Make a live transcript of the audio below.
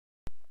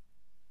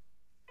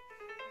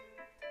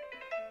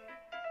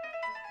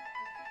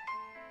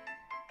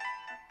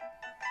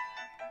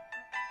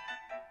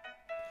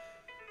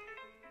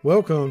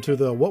Welcome to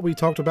the What We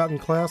Talked About in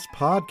Class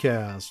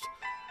podcast,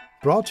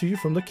 brought to you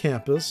from the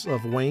campus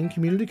of Wayne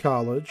Community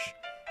College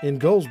in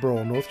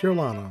Goldsboro, North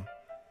Carolina,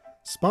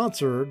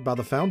 sponsored by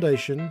the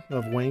Foundation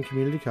of Wayne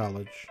Community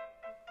College.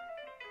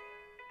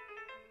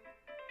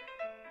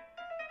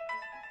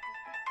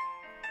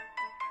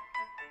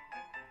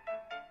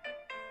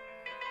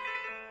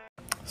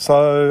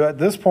 So at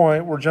this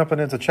point, we're jumping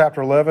into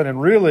Chapter 11, and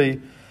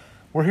really,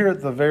 we're here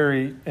at the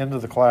very end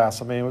of the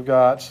class. I mean, we've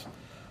got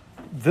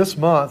this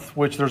month,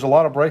 which there's a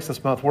lot of breaks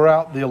this month. We're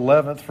out the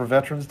 11th for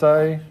Veterans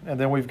Day, and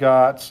then we've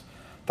got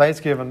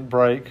Thanksgiving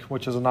break,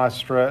 which is a nice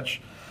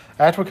stretch.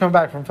 After we come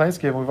back from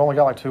Thanksgiving, we've only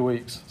got like 2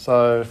 weeks.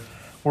 So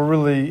we're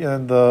really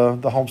in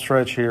the home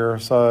stretch here.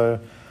 So,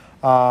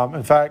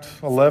 in fact,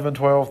 11,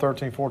 12,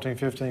 13, 14,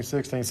 15,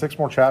 16, 6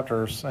 more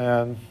chapters,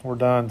 and we're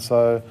done.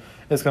 So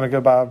it's going to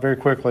go by very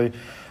quickly.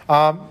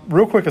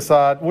 Real quick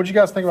aside, what did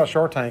you guys think about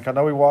Shark Tank? I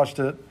know we watched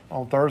it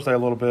on Thursday a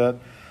little bit.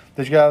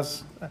 Did you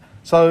guys...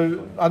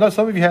 So I know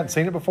some of you hadn't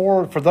seen it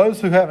before. For those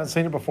who haven't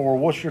seen it before,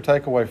 what's your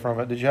takeaway from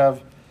it? Did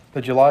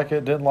you like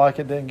it, didn't like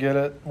it, didn't get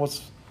it?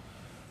 What's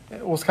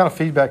kind of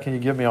feedback can you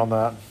give me on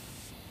that?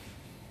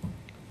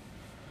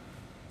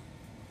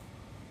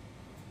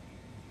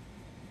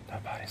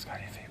 Nobody's got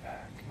any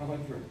feedback. I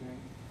like Shark Tank.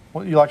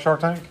 What, you like Shark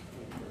Tank?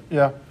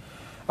 Yeah,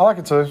 I like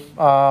it too.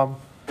 I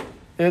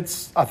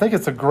think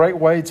it's a great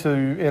way to,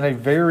 in a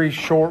very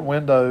short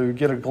window,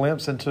 get a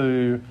glimpse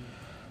into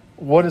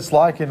what it's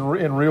like in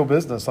real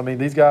business. I mean,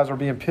 these guys are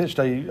being pitched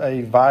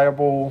a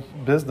viable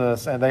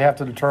business, and they have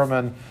to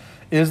determine,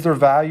 is there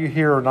value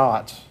here or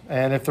not?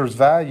 And if there's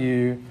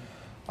value,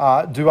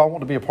 do I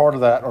want to be a part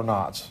of that or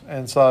not?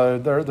 And so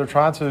they're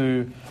trying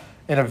to,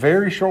 in a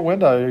very short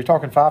window, you're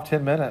talking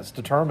 5-10 minutes,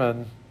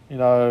 determine,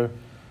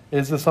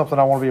 is this something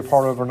I want to be a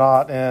part of or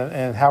not?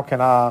 And how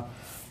can I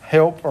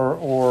help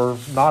or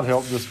not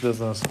help this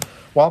business?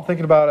 While I'm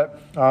thinking about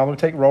it, let me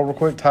take roll real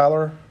quick.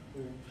 Tyler?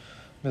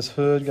 Miss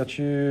Hood, got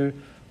you.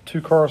 2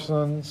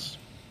 Carsons.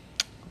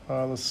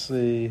 Let's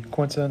see.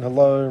 Quentin,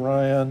 hello.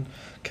 Ryan.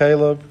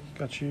 Caleb,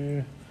 got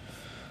you.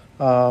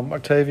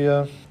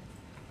 Octavia.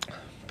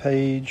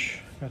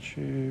 Paige, got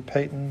you.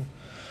 Peyton.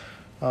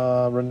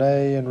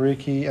 Renee,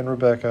 Enrique, and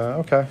Rebecca.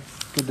 Okay,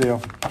 good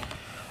deal.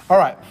 All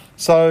right,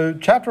 so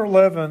Chapter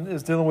 11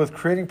 is dealing with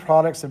creating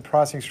products and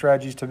pricing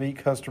strategies to meet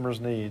customers'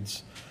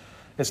 needs.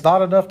 It's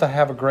not enough to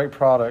have a great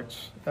product.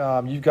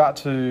 You've got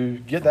to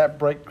get that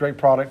great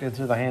product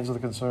into the hands of the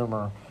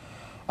consumer.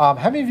 How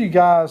many of you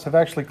guys have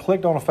actually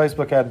clicked on a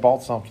Facebook ad and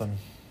bought something?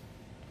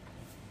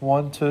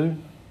 1, 2,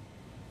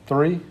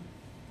 3?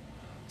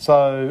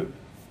 So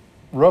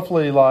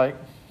roughly like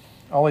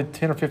only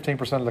 10 or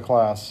 15% of the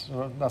class.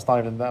 That's not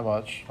even that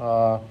much.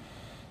 How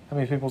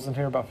many people's in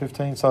here? About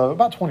 15? So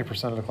about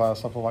 20% of the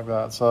class, something like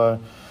that.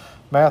 So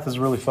math is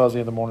really fuzzy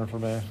in the morning for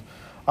me.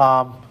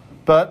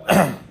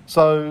 But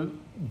so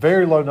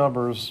very low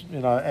numbers,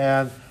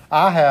 and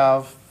I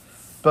have,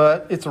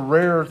 but it's a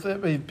rare,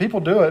 people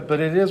do it, but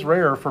it is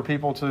rare for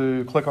people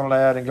to click on an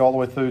ad and go all the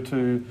way through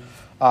to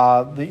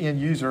the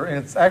end user,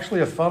 and it's actually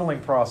a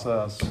funneling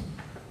process.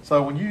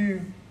 So when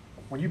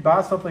you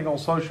buy something on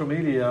social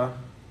media,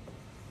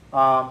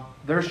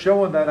 they're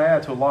showing that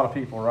ad to a lot of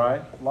people,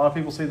 right? A lot of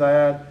people see the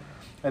ad,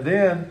 and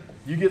then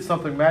you get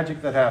something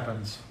magic that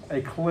happens,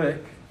 a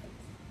click.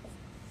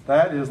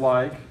 That is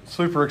like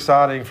super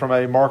exciting from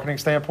a marketing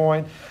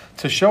standpoint.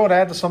 To show an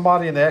ad to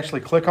somebody and they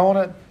actually click on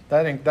it,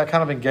 that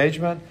kind of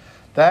engagement,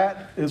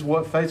 that is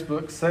what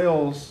Facebook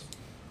sells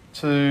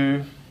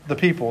to the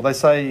people. They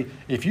say,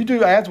 if you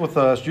do ads with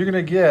us, you're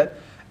going to get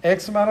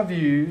X amount of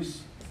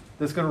views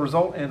that's going to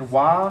result in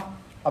Y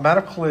amount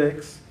of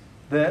clicks.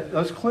 That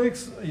those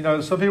clicks,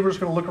 some people are just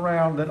going to look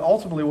around, then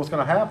ultimately what's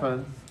going to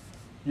happen,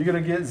 you're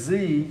going to get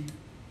Z.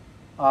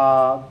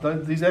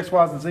 These X,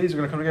 Y's, and Z's are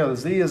going to come together.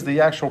 Z is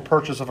the actual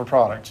purchase of a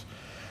product.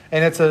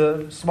 And it's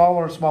a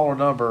smaller and smaller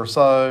number.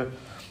 So,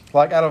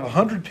 like out of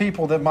 100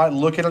 people that might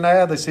look at an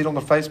ad, they see it on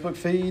the Facebook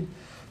feed,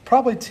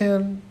 probably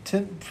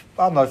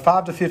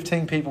 5 to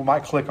 15 people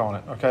might click on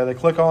it. Okay, they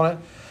click on it.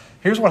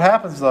 Here's what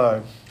happens,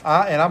 though.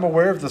 I'm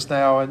aware of this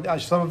now,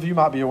 and some of you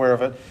might be aware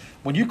of it.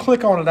 When you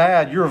click on an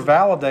ad, you're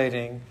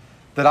validating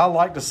that I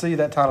like to see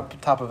that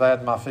type of ad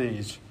in my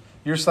feeds.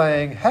 You're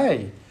saying,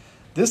 hey,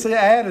 this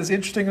ad is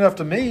interesting enough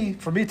to me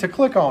for me to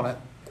click on it.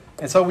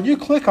 And so when you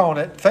click on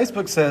it,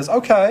 Facebook says,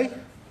 okay,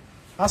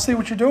 I see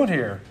what you're doing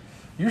here.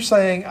 You're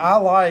saying, I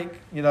like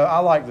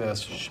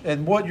this.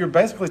 And what you're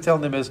basically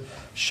telling them is,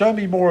 show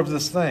me more of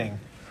this thing.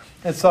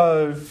 And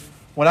so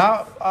when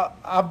I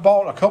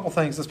bought a couple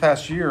things this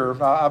past year,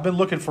 I've been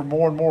looking for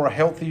more and more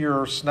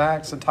healthier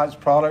snacks and types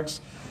of products.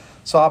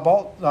 So I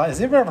bought,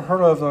 has anyone ever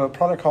heard of a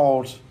product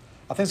called,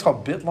 I think it's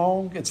called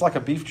Bitlong? It's like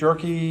a beef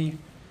jerky,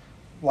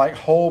 like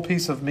whole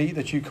piece of meat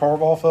that you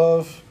carve off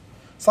of.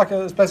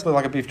 It's basically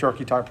like a beef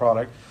jerky type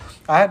product.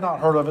 I had not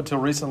heard of it till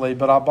recently,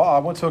 but I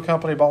went to a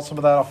company, bought some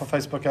of that off a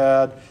Facebook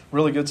ad.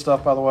 Really good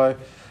stuff, by the way.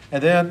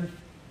 And then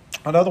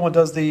another one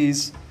does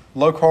these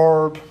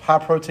low-carb,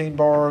 high-protein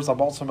bars. I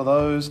bought some of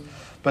those.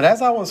 But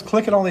as I was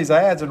clicking on these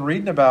ads and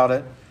reading about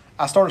it,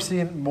 I started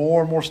seeing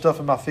more and more stuff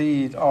in my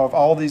feed of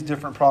all these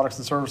different products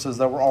and services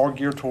that were all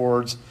geared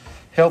towards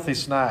healthy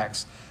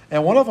snacks.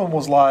 And one of them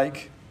was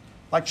like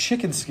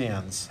chicken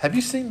skins. Have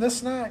you seen this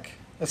snack?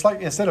 It's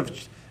like instead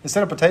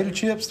of potato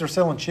chips, they're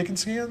selling chicken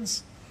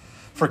skins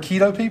for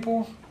keto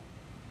people.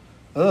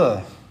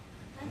 Ugh. That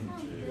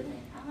sounds good.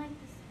 I like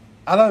this.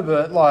 I know,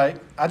 but like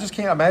I just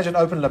can't imagine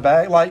opening a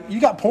bag. Like you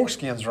got pork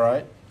skins,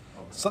 right?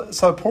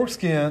 So pork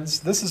skins.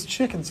 This is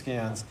chicken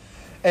skins.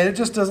 And it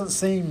just doesn't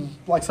seem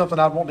like something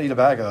I'd want to eat a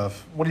bag of.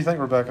 What do you think,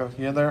 Rebecca?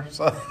 You in there?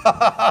 So,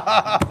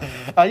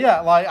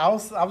 yeah, like I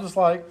was just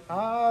like,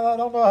 I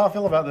don't know how I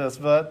feel about this,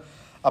 but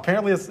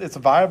apparently it's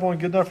viable and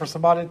good enough for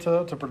somebody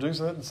to produce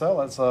it and sell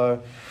it.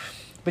 So,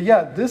 but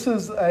yeah, this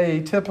is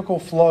a typical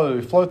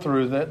flow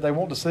through that they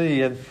want to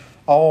see. And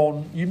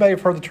you may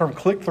have heard the term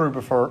click through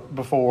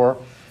before,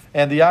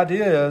 and the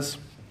idea is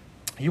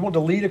you want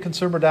to lead a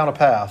consumer down a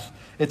path.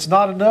 It's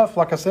not enough,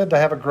 like I said, to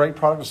have a great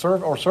product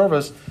or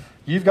service.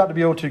 You've got to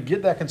be able to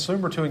get that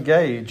consumer to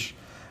engage.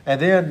 And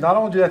then not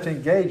only do you have to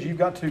engage, you've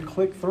got to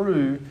click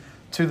through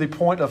to the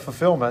point of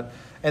fulfillment.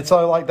 And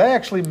so like they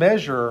actually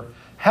measure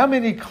how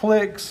many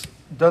clicks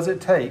does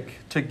it take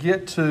to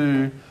get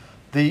to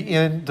the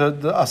end,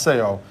 a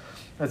sale.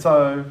 And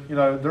so,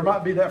 there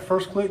might be that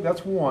first click,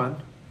 that's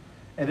one.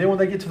 And then when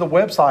they get to the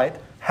website,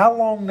 how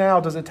long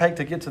now does it take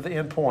to get to the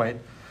end point?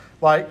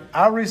 Like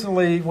I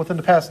recently, within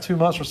the past 2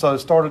 months or so,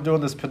 started doing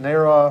this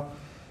Panera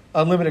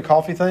unlimited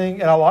coffee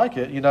thing, and I like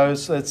it.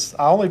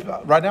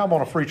 Right now I'm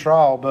on a free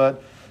trial,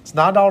 but it's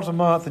 $9 a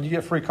month and you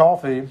get free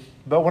coffee.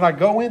 But when I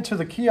go into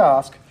the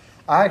kiosk,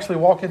 I actually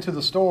walk into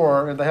the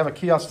store and they have a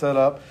kiosk set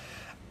up.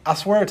 I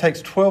swear it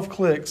takes 12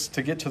 clicks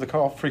to get to the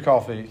free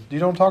coffee. Do you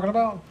know what I'm talking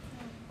about?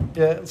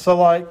 Yeah. So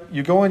like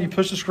you go in, you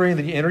push the screen,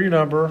 then you enter your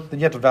number, then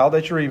you have to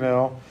validate your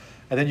email,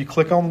 and then you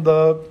click on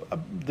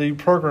the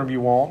program you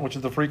want, which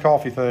is the free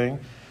coffee thing.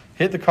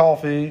 Hit the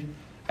coffee,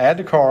 add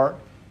to cart.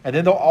 And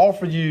then they'll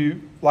offer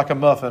you like a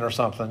muffin or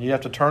something. You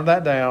have to turn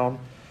that down.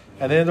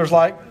 And then there's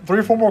like 3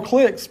 or 4 more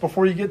clicks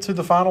before you get to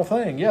the final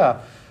thing. Yeah.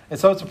 And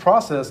so it's a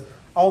process.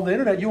 On the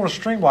internet, you want to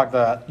stream like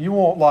that. You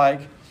want like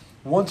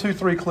 1, 2,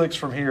 3 clicks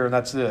from here and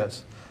that's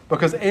it.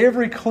 Because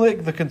every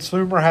click the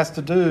consumer has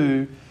to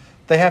do,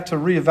 they have to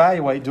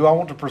reevaluate, do I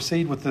want to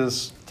proceed with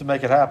this to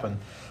make it happen?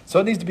 So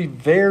it needs to be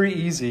very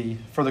easy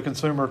for the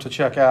consumer to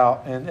check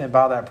out and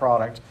buy that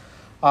product.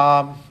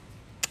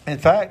 In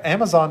fact,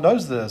 Amazon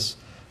knows this.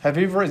 Has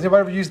anybody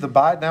ever used the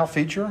Buy It Now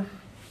feature?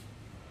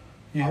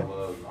 I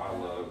love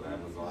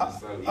Amazon. It's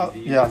so easy.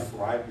 You Yeah. just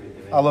swipe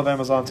it and I love it's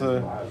Amazon too.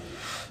 live.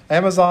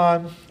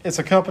 Amazon, it's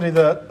a company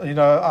that,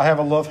 I have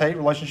a love-hate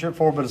relationship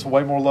for, but it's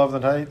way more love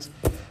than hate.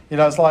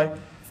 It's like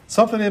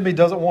something in me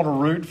doesn't want to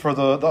root for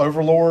the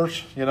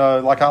overlords.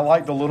 Like I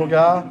like the little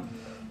guy,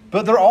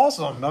 but they're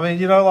awesome. I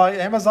mean, like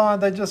Amazon,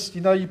 they just,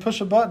 you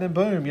push a button and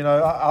boom.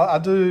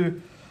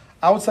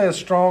 I would say a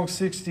strong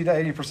 60 to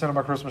 80% of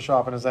my Christmas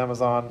shopping is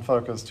Amazon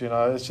focused.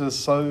 It's just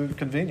so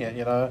convenient.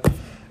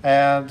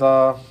 And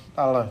I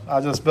don't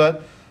know.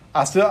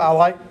 I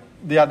like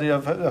the idea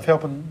of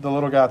helping the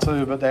little guy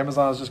too. But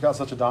Amazon has just got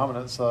such a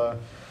dominance. So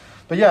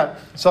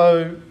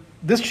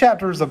this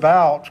chapter is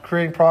about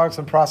creating products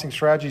and pricing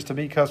strategies to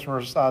meet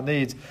customers'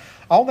 needs.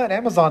 On that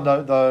Amazon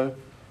note, though,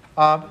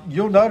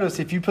 you'll notice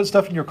if you put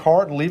stuff in your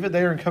cart and leave it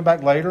there and come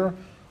back later,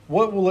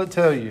 what will it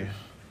tell you?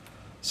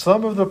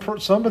 Some of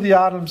the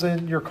items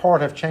in your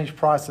cart have changed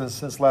prices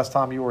since last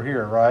time you were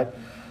here, right?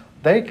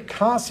 They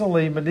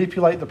constantly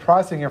manipulate the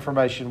pricing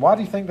information. Why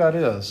do you think that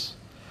is?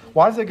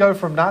 Why does it go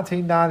from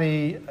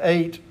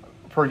 $19.98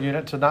 per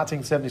unit to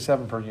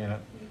 $19.77 per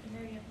unit?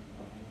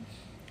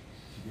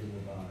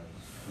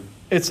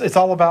 It's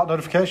all about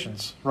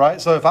notifications, right?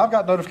 So if I've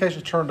got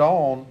notifications turned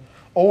on,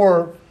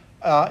 or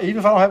even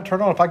if I don't have it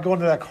turned on, if I go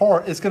into that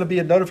cart, it's going to be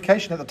a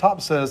notification at the top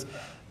that says,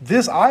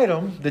 this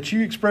item that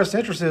you expressed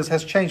interest in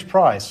has changed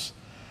price.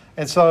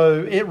 And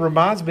so it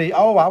reminds me,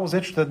 I was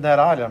interested in that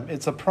item.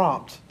 It's a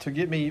prompt to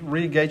get me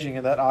re-engaging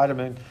in that item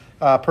and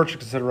purchase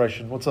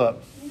consideration. What's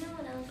up? You know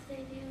what else they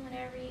do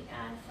whenever you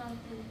add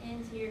something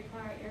into your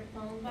cart, your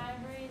phone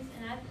vibrates,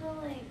 and I feel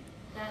like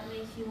that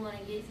makes you want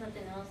to get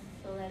something else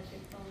so that your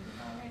phone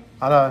vibrates.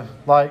 I know.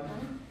 Like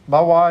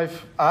my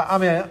wife, I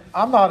mean,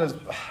 I'm not as,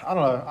 I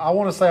don't know, I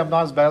want to say I'm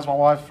not as bad as my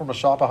wife from a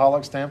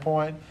shopaholic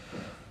standpoint,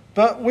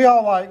 but we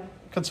all like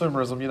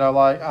consumerism,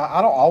 like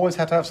I don't always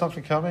have to have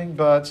something coming,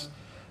 but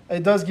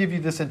it does give you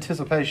this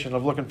anticipation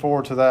of looking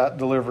forward to that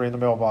delivery in the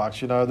mailbox.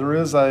 There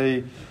is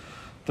an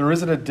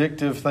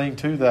addictive thing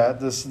to that,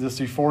 this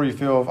euphoria you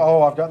feel of,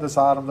 I've got this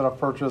item that I've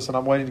purchased and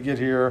I'm waiting to get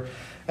here,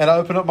 and I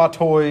open up my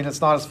toy and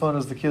it's not as fun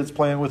as the kids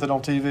playing with it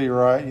on TV,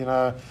 right?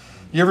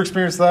 You ever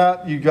experienced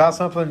that? You got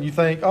something and you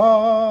think,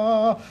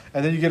 and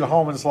then you get it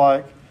home and it's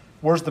like,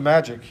 where's the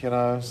magic,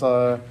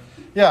 So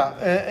yeah,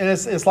 and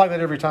it's like that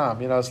every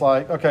time. It's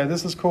like, okay,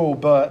 this is cool,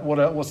 but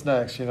what's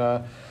next?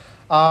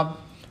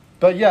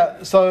 But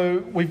yeah, so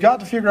we've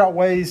got to figure out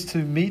ways to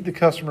meet the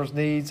customer's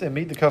needs and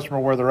meet the customer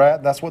where they're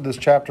at. That's what this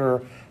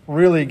chapter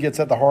really gets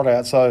at the heart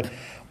at. So,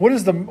 what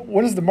is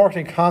the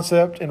marketing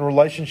concept in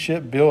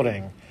relationship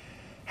building?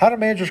 How do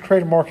managers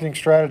create a marketing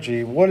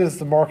strategy? What is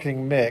the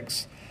marketing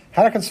mix?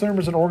 How do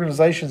consumers and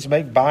organizations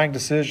make buying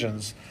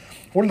decisions?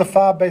 What are the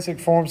 5 basic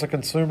forms of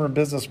consumer and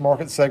business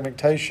market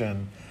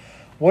segmentation?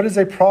 What is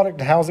a product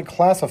and how is it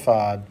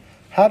classified?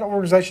 How do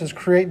organizations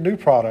create new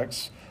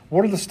products?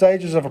 What are the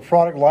stages of a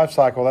product life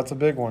cycle? That's a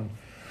big one.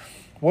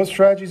 What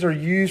strategies are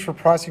used for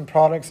pricing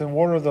products and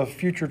what are the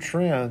future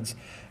trends?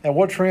 And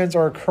what trends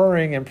are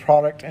occurring in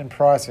product and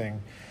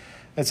pricing?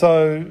 And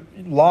so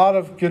a lot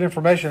of good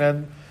information.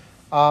 And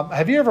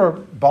have you ever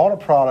bought a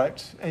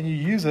product and you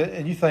use it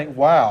and you think,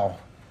 wow,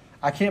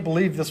 I can't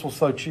believe this was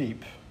so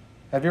cheap?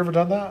 Have you ever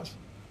done that?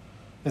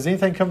 Does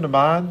anything come to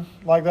mind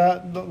like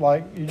that?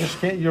 Like you just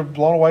can't, you're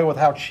blown away with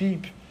how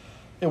cheap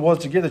it was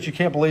to get that you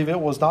can't believe it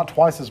was not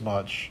twice as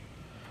much.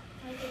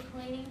 Like a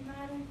cleaning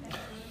product?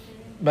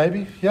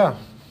 Maybe, yeah.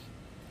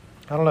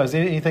 I don't know. Does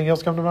anything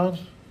else come to mind?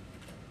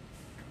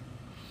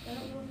 I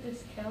don't know if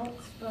this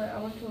counts, but I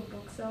went to a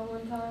book sale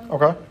one time.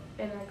 Okay.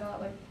 And I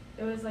got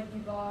it was like you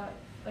bought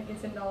like a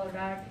 $10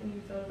 bag and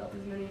you filled up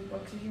as many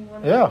books as you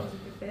wanted. Yeah. As you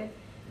could fit.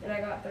 And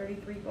I got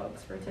 33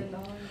 books for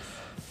 $10.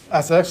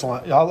 That's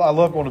excellent. I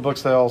love going to book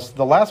sales.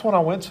 The last one I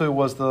went to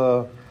was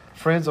the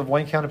Friends of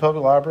Wayne County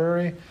Public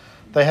Library.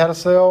 They had a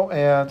sale,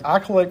 and I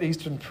collect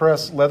Eastern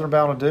Press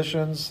leather-bound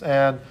editions.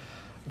 And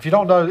if you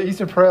don't know,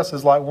 Eastern Press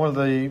is like one of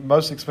the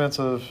most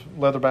expensive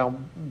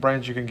leather-bound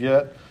brands you can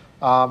get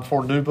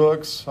for new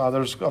books.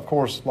 There's, of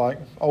course, like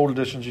old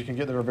editions you can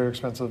get that are very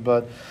expensive.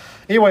 But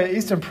anyway,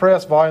 Eastern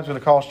Press volume is going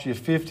to cost you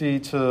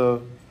 $50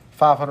 to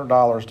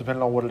 $500,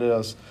 depending on what it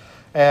is.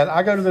 And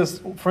I go to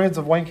this Friends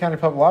of Wayne County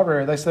Public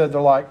Library, and they said they're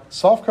like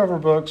softcover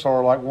books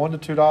are like $1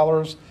 to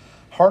 $2,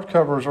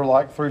 hardcovers are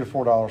like $3 to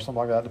 $4, something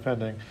like that,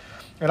 depending.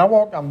 And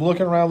I'm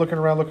looking around.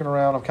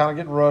 I'm kind of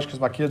getting rushed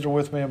because my kids are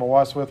with me and my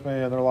wife's with me,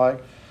 and they're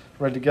like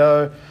ready to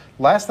go.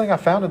 Last thing I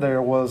found in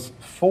there was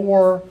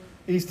 4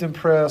 Easton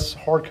Press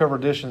hardcover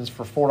editions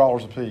for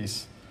 $4 a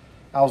piece.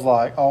 I was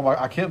like, oh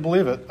my, I can't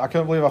believe it. I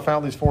couldn't believe I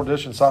found these 4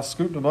 editions, so I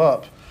scooped them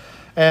up.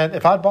 And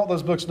if I'd bought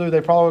those books new,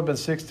 they probably would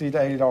have been $60 to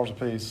 $80 a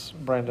piece,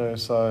 brand new.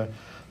 So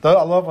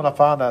I love when I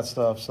find that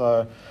stuff.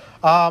 So,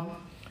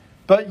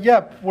 but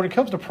yeah, when it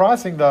comes to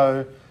pricing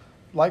though,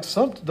 like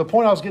the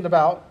point I was getting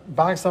about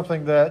buying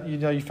something that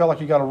you felt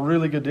like you got a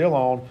really good deal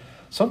on,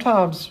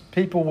 sometimes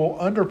people will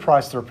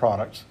underprice their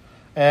product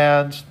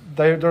and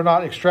they're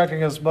not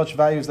extracting as much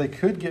value as they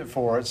could get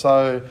for it.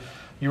 So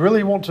you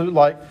really want to,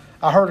 like,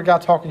 I heard a guy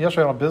talking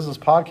yesterday on a business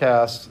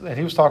podcast, and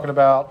he was talking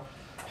about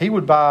he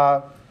would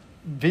buy,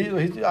 I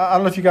don't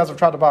know if you guys have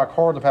tried to buy a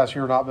car in the past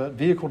year or not, but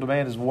vehicle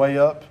demand is way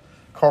up.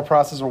 Car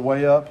prices are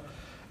way up.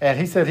 And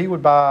he said he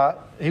would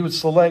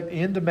select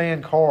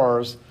in-demand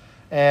cars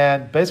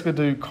and basically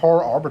do car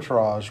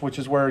arbitrage, which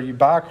is where you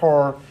buy a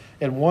car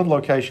in one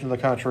location in the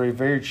country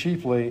very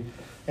cheaply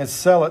and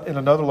sell it in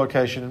another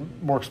location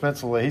more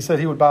expensively. He said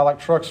he would buy like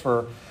trucks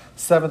for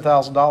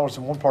 $7,000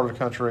 in one part of the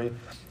country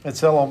and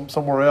sell them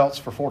somewhere else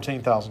for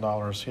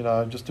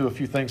 $14,000, just do a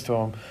few things to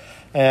them.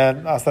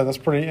 And I thought that's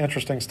pretty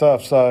interesting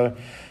stuff. So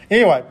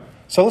anyway,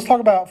 so let's talk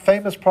about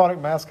famous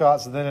product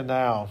mascots then and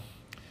now.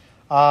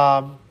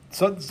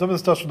 So some of the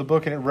stuff's from the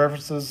book and it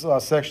references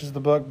sections of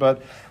the book,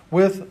 but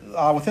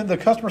within the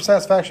customer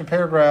satisfaction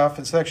paragraph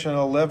in section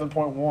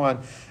 11.1,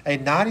 a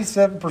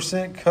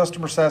 97%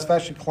 customer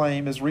satisfaction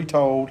claim is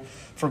retold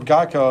from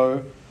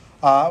Geico,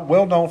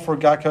 well known for a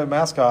Geico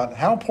mascot.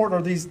 How important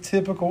are these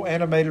typical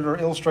animated or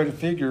illustrated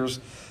figures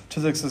to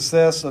the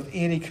success of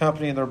any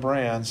company and their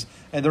brands?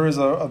 And there is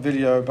a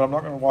video, but I'm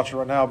not going to watch it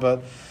right now.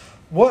 But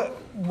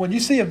when you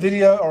see a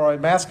video or a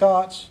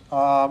mascot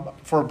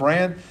for a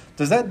brand,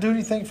 does that do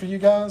anything for you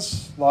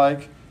guys?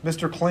 Like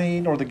Mr.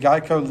 Clean or the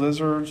Geico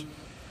Lizard?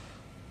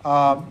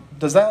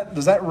 Does that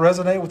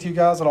resonate with you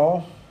guys at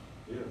all?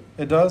 Yeah.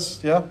 It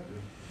does? Yeah?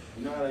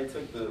 You know how they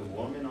took the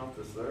woman off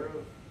the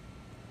syrup?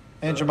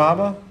 Aunt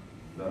Jemima?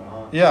 The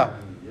aunt. Yeah.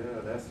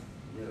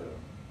 Yeah.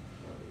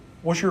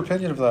 What's your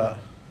opinion of that?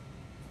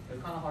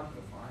 It's kind of hard to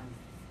define.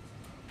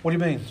 What do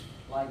you mean?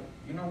 Like,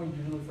 when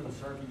you usually for the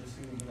syrup, you just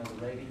see,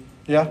 the lady.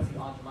 Yeah. You see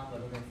Aunt Jemima,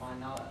 but when they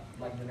find out,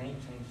 like, the name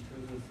changed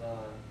too. It's,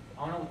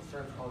 I don't know what the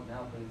syrup's called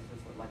now, but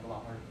it's just, like, a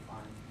lot harder to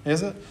find.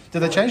 Is it? Did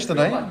they change the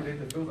name?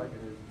 It feels like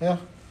it is. Yeah.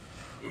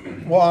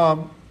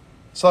 Well,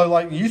 so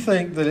like you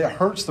think that it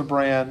hurts the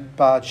brand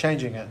by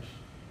changing it,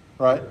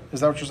 right?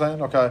 Is that what you're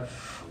saying? Okay.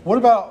 What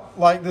about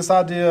like this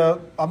idea?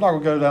 I'm not going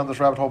to go down this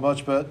rabbit hole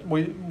much, but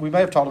we may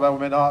have talked about it,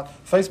 we may not.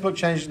 Facebook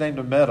changed its name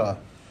to Meta.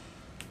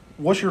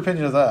 What's your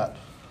opinion of that?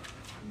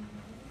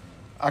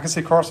 I can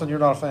see, Carson, you're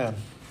not a fan.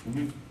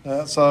 Mm-hmm.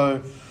 Yeah,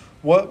 so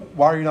why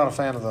are you not a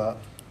fan of that?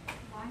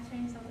 Why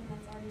change something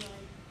that's already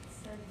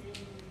so big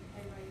and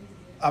everybody uses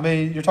it? I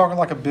mean, you're talking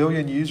like 1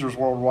 billion users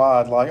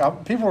worldwide.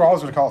 Like, people are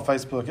always going to call it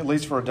Facebook, at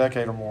least for a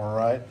decade or more,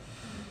 right?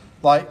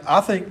 Like,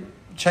 I think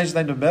changing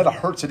the name to Meta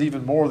hurts it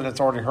even more than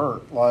it's already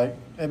hurt. Like,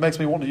 it makes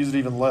me want to use it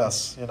even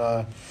less,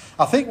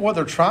 I think what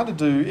they're trying to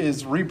do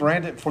is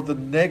rebrand it for the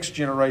next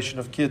generation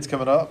of kids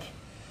coming up.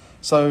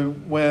 So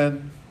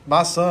when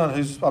my son,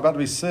 who's about to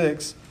be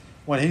 6,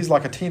 when he's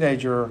like a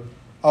teenager,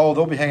 oh,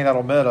 they'll be hanging out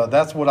on Meta.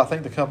 That's what I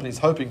think the company's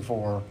hoping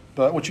for.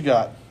 But what you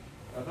got?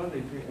 I think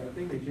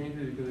they changed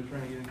it because they're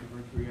trying to get into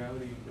virtual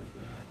reality.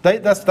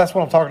 That's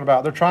what I'm talking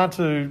about. They're trying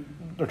to,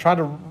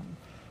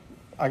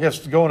 I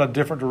guess, go in a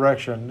different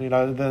direction,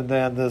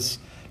 than this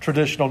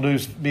traditional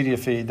news media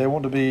feed. They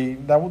want to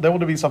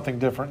be something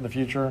different in the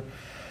future.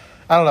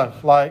 I don't know.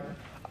 Like,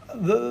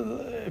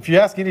 if you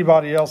ask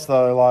anybody else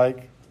though,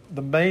 like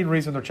the main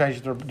reason they're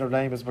changing their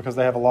name is because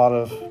they have a lot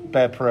of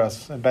bad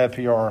press and bad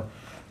PR.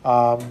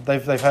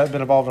 They've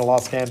been involved in a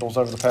lot of scandals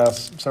over the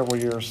past several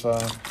years. So.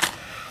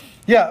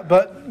 Yeah,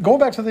 but going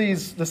back to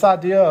this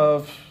idea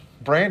of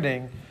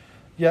branding,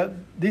 yeah,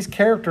 these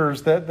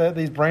characters that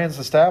these brands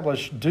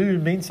establish do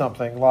mean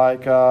something.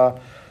 Like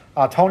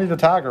Tony the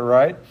Tiger,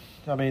 right?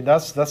 I mean,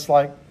 that's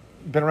like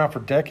been around for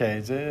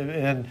decades.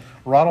 And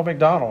Ronald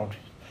McDonald.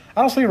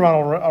 I don't see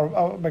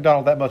Ronald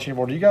McDonald that much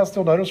anymore. Do you guys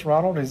still notice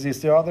Ronald? Is he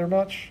still out there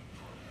much?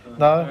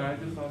 No? I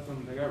just saw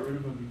they got rid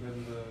of him because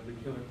of the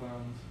Killer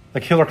Clowns.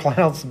 The Killer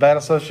Clowns Bad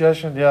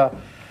Association, yeah.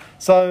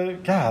 So,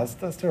 guys,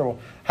 that's terrible.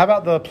 How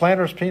about the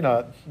Planters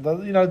Peanut?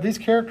 These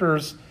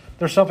characters,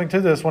 there's something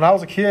to this. When I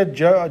was a kid,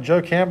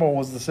 Joe Campbell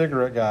was the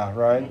cigarette guy,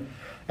 right? Mm-hmm.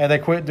 And they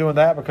quit doing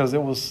that because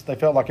they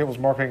felt like it was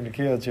marketing to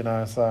kids,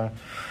 So,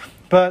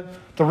 but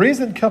the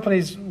reason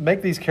companies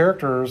make these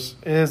characters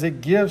is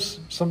it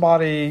gives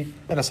somebody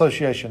an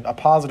association, a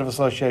positive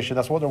association.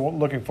 That's what they're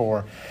looking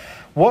for.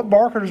 What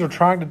marketers are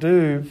trying to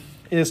do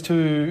is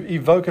to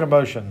evoke an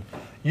emotion.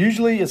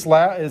 Usually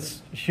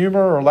it's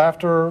humor or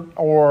laughter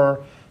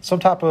or some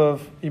type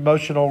of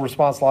emotional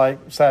response like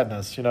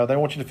sadness. They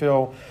want you to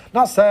feel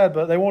not sad,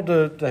 but they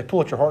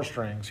pull at your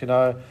heartstrings.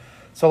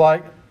 So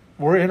like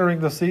we're entering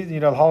the season,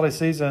 the holiday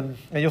season,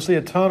 and you'll see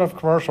a ton of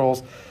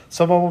commercials.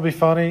 Some of them will be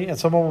funny, and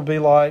some of them will be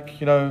like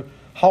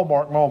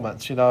Hallmark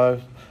moments.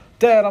 Dad,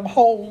 I'm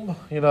home.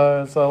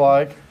 So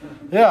like,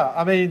 yeah,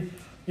 I mean,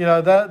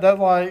 that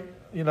like.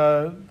 It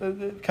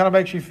kind of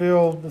makes you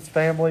feel this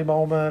family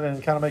moment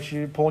and kind of makes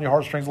you pull on your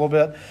heartstrings a little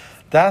bit.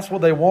 That's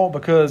what they want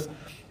because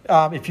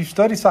if you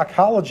study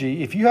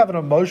psychology, if you have an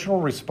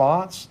emotional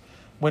response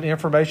when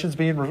information is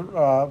being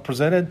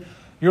presented,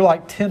 you're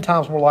like 10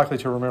 times more likely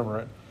to remember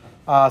it.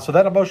 So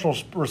that emotional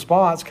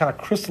response kind of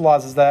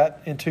crystallizes that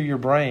into your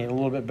brain a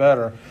little bit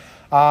better.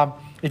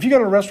 If you go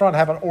to a restaurant and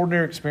have an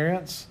ordinary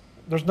experience,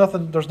 there's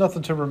nothing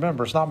to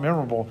remember. It's not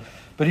memorable.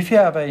 But if you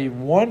have a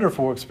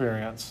wonderful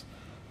experience,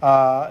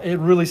 it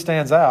really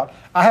stands out.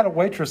 I had a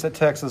waitress at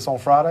Texas on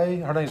Friday.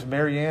 Her name's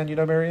Mary Ann. You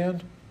know Mary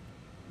Ann?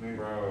 Mary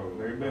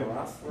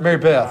Beth. Mary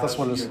Beth, that's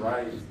what it is.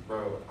 Right,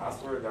 bro. I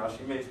swear to God,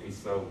 she makes me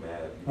so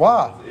mad.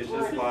 Why? It's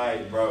just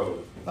like, bro.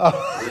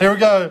 Here we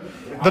go.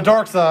 The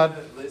dark side.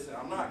 Listen,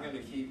 I'm not going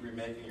to keep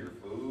remaking your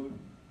food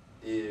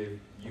if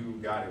you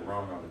got it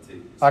wrong on the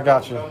ticket. So I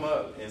got you. Come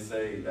up and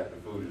say that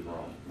the food is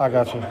wrong. I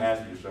got you. I'm going to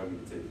ask you to show me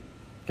the ticket.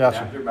 Got you.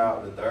 After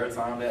about the third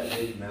time that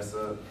day you mess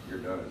up, you're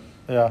done.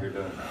 Yeah. You're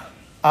done.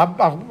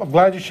 I'm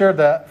glad you shared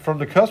that. From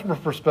the customer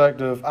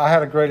perspective, I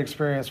had a great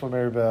experience with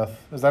Mary Beth.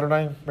 Is that her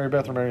name? Mary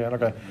Beth or Mary Ann?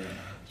 Okay. Yeah.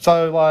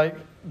 So, like,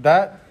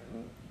 that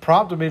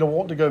prompted me to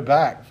want to go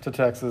back to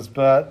Texas,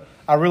 but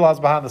I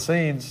realized behind the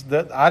scenes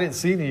that I didn't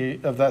see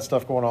any of that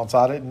stuff going on, so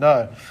I didn't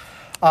know.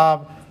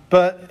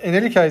 But in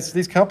any case,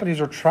 these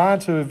companies are trying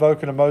to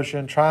evoke an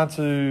emotion, trying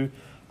to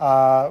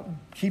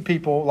keep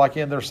people, like,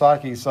 in their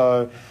psyche.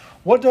 So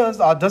what does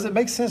it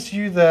make sense to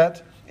you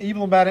that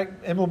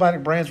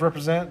emblematic brands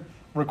represent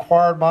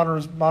required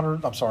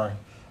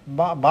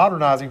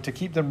modernizing to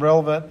keep them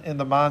relevant in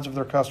the minds of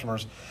their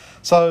customers?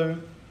 So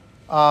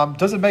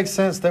does it make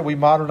sense that we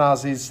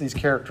modernize these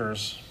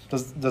characters?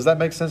 Does that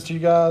make sense to you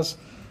guys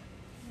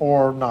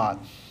or not?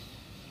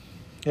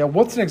 Yeah,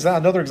 what's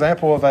another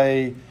example of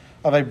a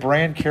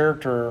brand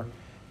character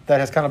that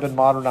has kind of been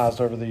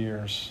modernized over the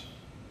years?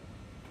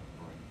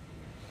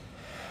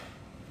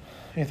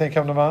 Anything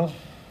come to mind?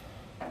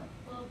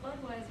 Well,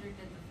 Budweiser did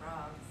the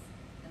frogs,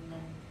 and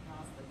then now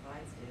it's the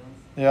Clydesdales.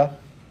 Yeah.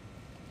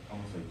 I'm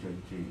going to say Chuck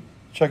E. Cheese.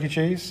 Chuck E.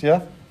 Cheese,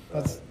 yeah.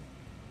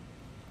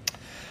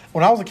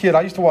 When I was a kid,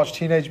 I used to watch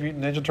Teenage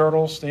Mutant Ninja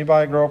Turtles.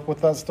 Anybody grow up with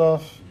that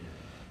stuff?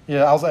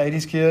 Yeah, I was an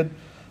 80s kid.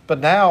 But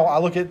now I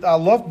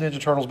loved Ninja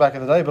Turtles back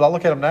in the day, but I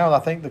look at them now and I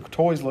think the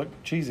toys look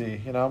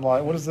cheesy. I'm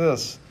like, what is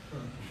this?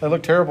 They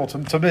look terrible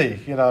to me.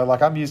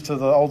 Like I'm used to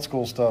the old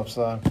school stuff.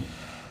 So,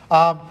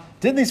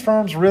 didn't these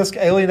firms risk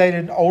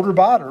alienating older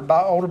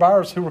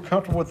buyers who were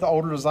comfortable with the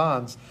older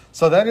designs?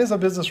 So that is a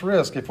business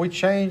risk. If we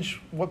change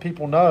what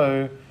people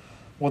know,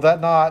 will that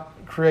not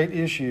create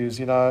issues?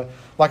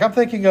 Like I'm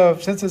thinking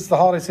of, since it's the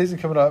holiday season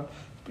coming up,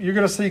 you're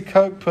going to see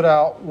Coke put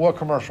out what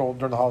commercial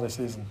during the holiday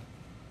season?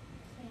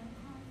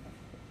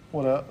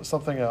 What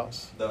something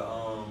else?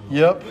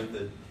 Yep.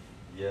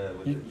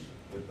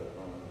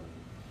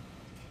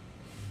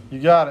 You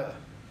got it.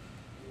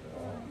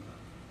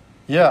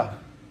 Yeah.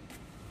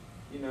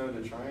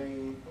 The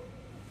train.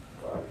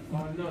 Oh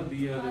no,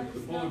 the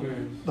polar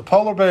bears. The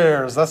polar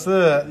bears. That's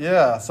it.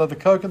 Yeah. So the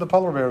Coke and the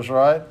polar bears,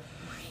 right?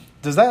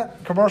 Does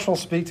that commercial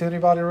speak to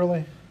anybody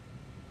really?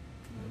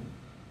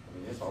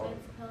 It's hard.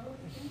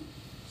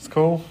 It's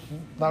cool.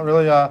 Not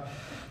really.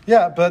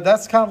 Yeah, but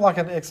that's kind of like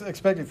an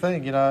expected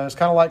thing, you know. It's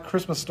kind of like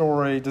Christmas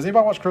Story. Does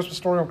anybody watch Christmas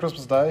Story on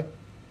Christmas Day?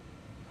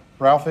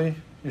 Ralphie,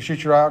 you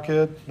shoot your eye out,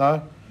 kid?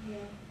 No?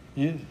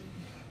 Yeah.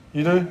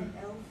 You do? And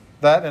Elf.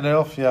 That and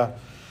Elf, yeah.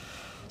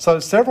 So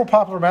several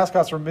popular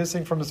mascots are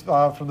missing from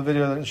the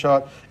video that it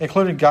shot,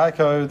 including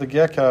Geico, the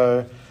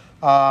gecko,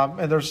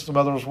 and there's some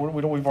others.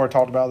 We've already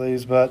talked about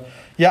these, but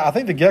yeah, I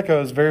think the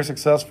gecko is very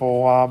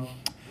successful.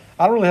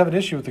 I don't really have an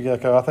issue with the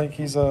gecko. I think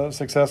he's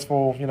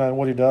successful, you know, in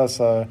what he does.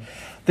 So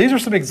these are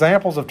some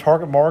examples of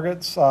target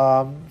markets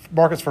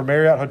for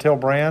Marriott Hotel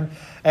brand,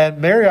 and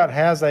Marriott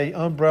has a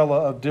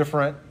umbrella of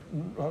different,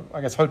 I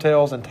guess,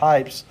 hotels and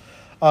types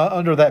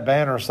under that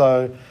banner.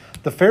 So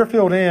the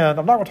Fairfield Inn,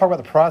 I'm not going to talk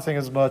about the pricing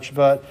as much,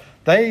 but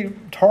they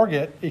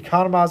target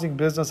economizing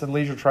business and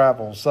leisure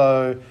travel.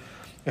 So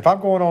if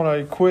I'm going on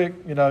a quick,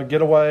 you know,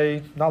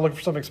 getaway, not looking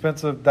for something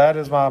expensive, that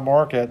is my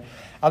market.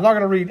 I'm not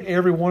going to read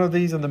every one of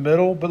these in the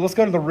middle, but let's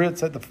go to the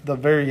Ritz at the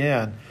very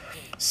end.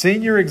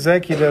 Senior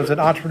executives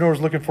and entrepreneurs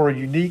looking for a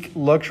unique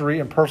luxury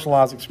and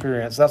personalized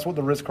experience. That's what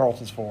the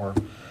Ritz-Carlton's for.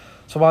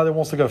 Somebody that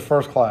wants to go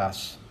first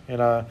class, you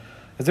know.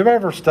 Has anybody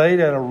ever stayed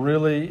at a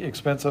really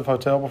expensive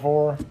hotel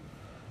before?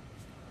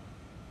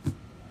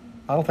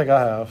 I don't think I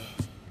have.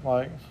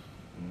 Like,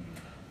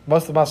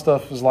 most of my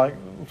stuff is like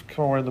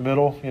somewhere in the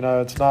middle. You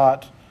know, it's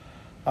not.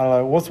 I don't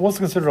know. What's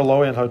considered a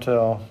low end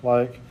hotel?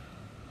 Like,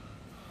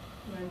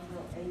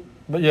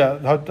 but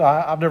yeah,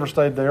 I've never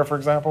stayed there, for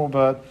example.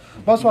 But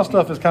most of my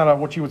stuff is kind of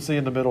what you would see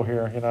in the middle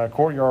here. You know,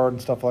 Courtyard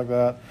and stuff like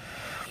that.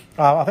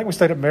 I think we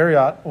stayed at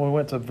Marriott when we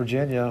went to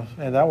Virginia,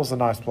 and that was a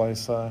nice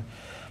place.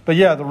 But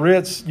yeah, the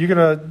Ritz,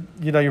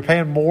 you're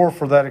paying more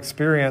for that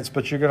experience,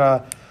 but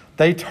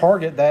they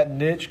target that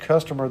niche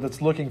customer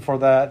that's looking for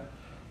that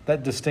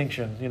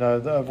distinction, you know,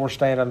 of we're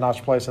staying at a nice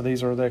place and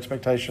these are the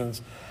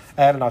expectations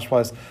at a nice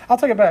place. I'll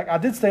take it back. I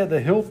did stay at the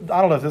Hilton.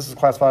 I don't know if this is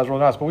classified as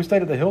really nice, but we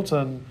stayed at the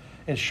Hilton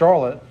in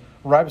Charlotte,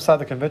 right beside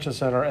the convention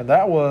center, and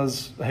that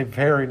was a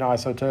very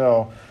nice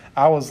hotel.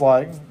 I was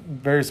like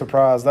very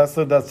surprised. That's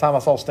the time I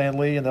saw Stan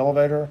Lee in the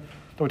elevator.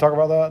 Did we talk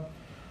about that?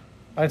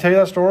 I didn't tell you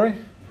that story?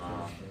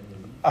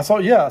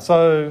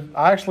 So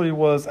I actually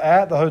was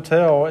at the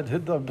hotel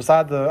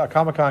beside the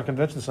Comic-Con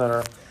Convention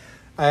Center,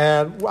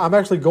 and I'm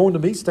actually going to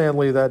meet Stan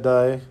Lee that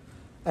day,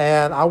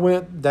 and I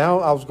went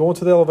down. I was going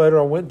to the elevator.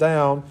 I went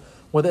down.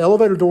 When the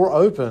elevator door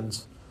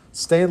opens,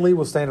 Stan Lee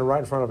was standing right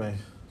in front of me.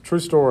 True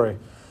story.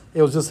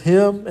 It was just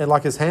him and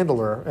like his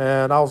handler,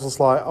 and I was just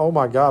like, oh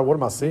my God, what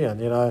am I seeing?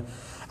 You know,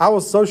 I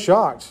was so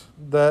shocked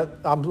that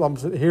I'm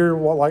here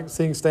like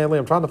seeing Stan Lee.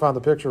 I'm trying to find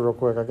the picture real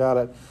quick. I got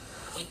it.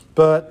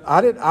 But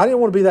I didn't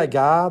want to be that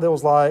guy that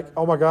was like,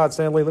 oh my God,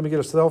 Stan Lee, let me get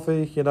a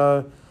selfie, you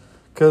know,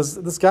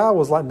 because this guy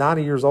was like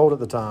 90 years old at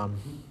the time.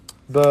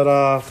 But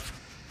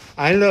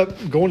I ended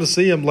up going to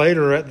see him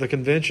later at the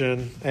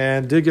convention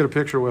and did get a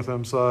picture with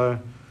him. So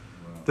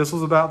this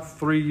was about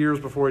 3 years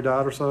before he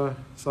died or so.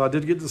 So I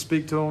did get to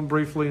speak to him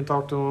briefly and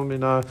talk to him,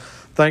 and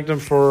thanked him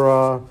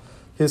for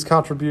his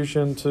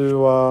contribution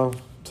to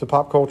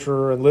pop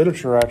culture and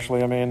literature,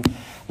 actually. I mean,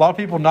 a lot of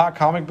people knock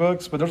comic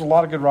books, but there's a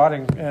lot of good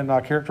writing and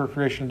character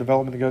creation and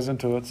development that goes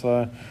into it.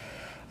 So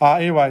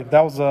anyway,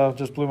 that was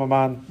just blew my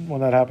mind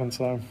when that happened.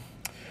 So,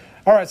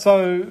 all right,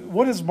 so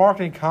what is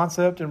marketing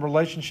concept and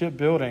relationship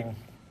building?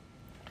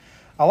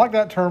 I like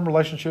that term,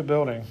 relationship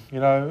building.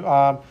 You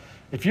know,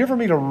 if you ever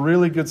meet a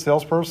really good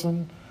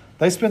salesperson,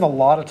 they spend a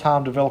lot of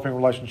time developing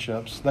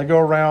relationships. They go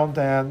around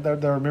and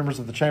they're members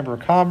of the Chamber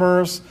of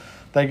Commerce.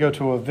 They go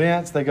to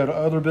events. They go to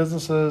other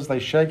businesses. They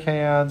shake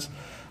hands.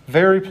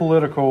 Very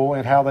political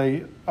in how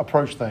they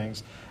approach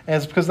things. And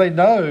it's because they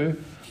know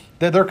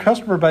that their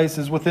customer base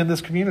is within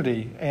this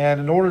community. And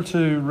in order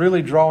to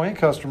really draw in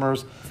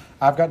customers,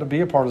 I've got to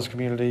be a part of this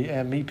community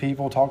and meet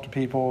people, talk to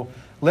people,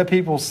 let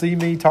people see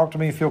me, talk to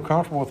me, feel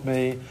comfortable with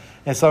me.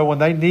 And so when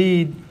they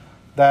need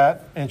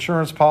that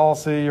insurance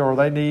policy, or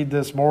they need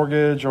this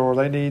mortgage, or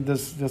they need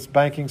this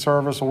banking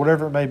service, or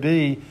whatever it may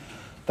be,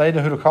 they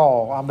know who to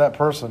call. I'm that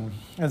person.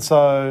 And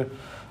so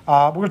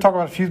we're going to talk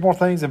about a few more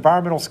things.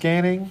 Environmental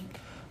scanning,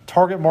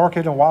 target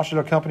market, and why should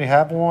a company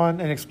have one,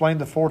 and explain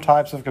the 4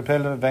 types of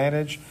competitive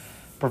advantage,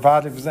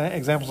 provide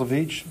examples of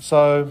each.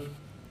 So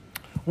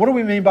what do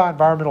we mean by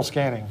environmental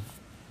scanning?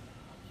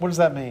 What does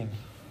that mean?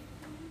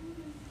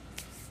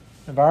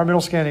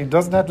 Environmental scanning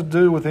doesn't have to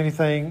do with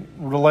anything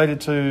related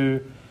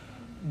to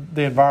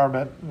the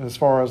environment as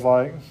far as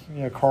like,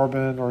 you know,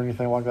 carbon or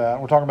anything like that.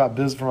 We're talking about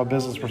business from a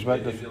business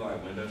perspective. Is it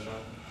like window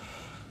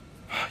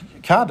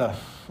shopping? Kinda.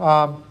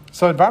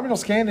 So environmental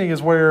scanning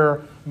is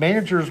where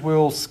managers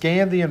will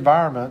scan the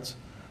environment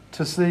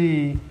to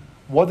see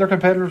what their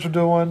competitors are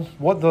doing,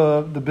 what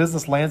the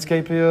business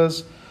landscape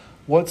is,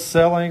 what's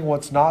selling,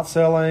 what's not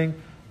selling,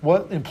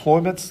 what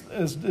employment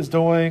is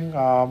doing,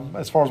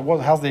 as far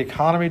as how's the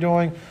economy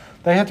doing.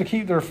 They have to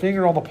keep their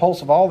finger on the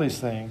pulse of all these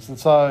things. And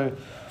so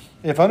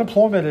if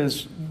unemployment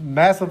is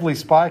massively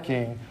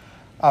spiking,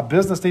 a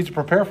business needs to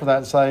prepare for that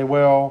and say,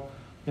 well,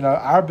 you know,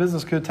 our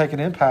business could take an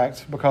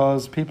impact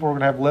because people are going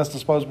to have less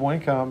disposable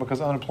income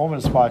because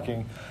unemployment is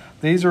spiking.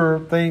 These are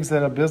things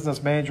that a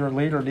business manager and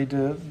leader need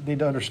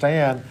to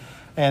understand,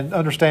 and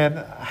understand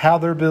how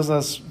their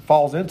business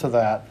falls into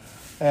that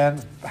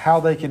and how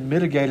they can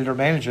mitigate it or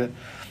manage it.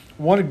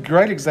 One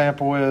great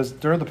example is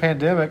during the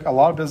pandemic, a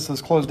lot of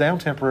businesses closed down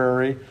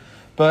temporary,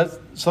 but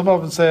some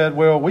of them said,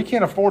 well, we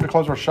can't afford to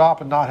close our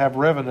shop and not have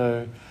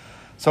revenue.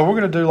 So we're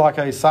going to do like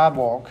a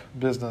sidewalk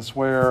business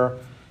where,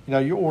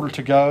 you order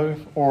to go,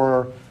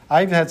 or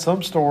I even had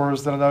some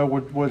stores that I know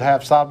would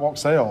have sidewalk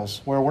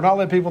sales where we're not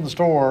letting people in the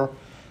store,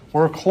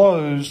 we're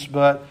closed,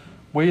 but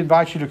we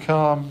invite you to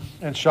come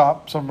and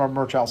shop some of our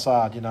merch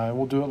outside, and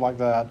we'll do it like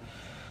that.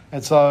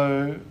 And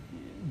so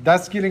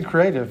that's getting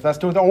creative. That's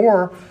doing that.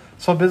 Or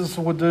some businesses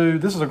would do,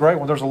 this is a great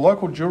one. There's a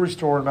local jewelry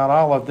store in Mount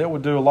Olive that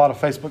would do a lot of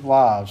Facebook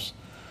Lives.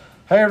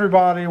 Hey,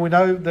 everybody, we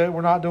know that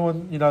we're not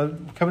doing,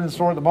 coming in the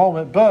store at the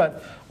moment,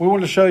 but we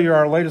wanted to show you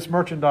our latest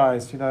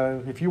merchandise.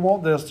 If you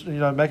want this,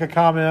 make a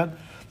comment.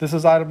 This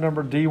is item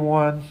number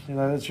D1,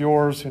 it's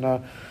yours,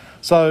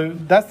 So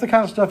that's the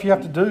kind of stuff you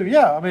have to do.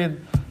 Yeah,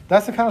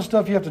 that's the kind of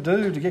stuff you have to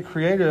do to get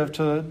creative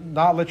to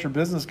not let your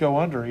business go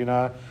under,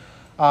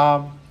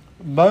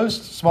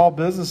 Most small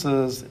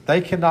businesses,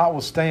 they cannot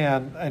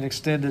withstand an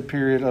extended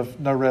period of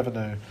no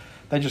revenue.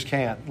 They just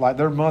can't. Like,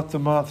 they're month to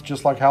month,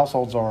 just like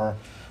households are.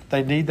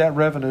 They need that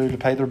revenue to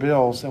pay their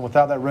bills, and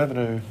without that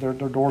revenue, their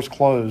doors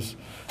close.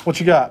 What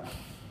you got?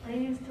 I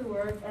used to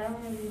work, I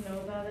don't know if you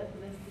know about it,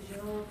 but it's the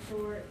general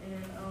store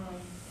in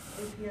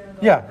APN.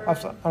 Yeah,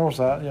 I know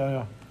that.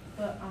 Yeah.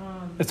 But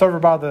it's over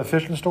by the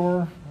fishing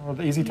store or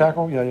the Easy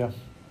Tackle. Yeah.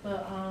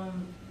 But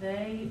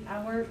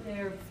I worked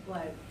there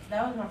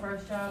that was my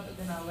first job, but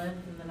then I left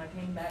and then I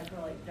came back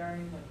for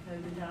during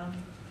COVID time.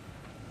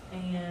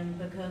 And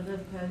because of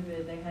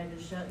COVID, they had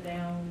to shut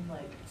down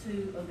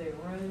 2 of their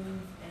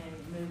rooms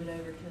and move it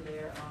over to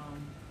their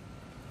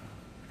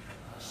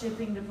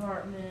shipping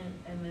department,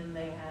 and then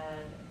they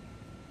had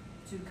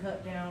to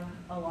cut down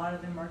a lot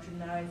of their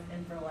merchandise,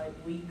 and for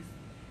weeks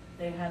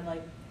they had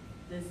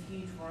this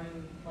huge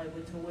room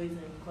with toys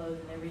and clothes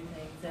and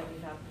everything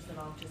 75%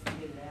 off just to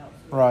get it out.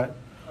 So right.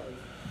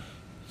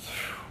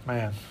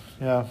 Man,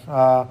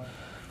 yeah.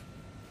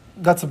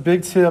 That's a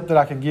big tip that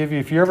I can give you.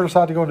 If you ever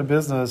decide to go into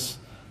business,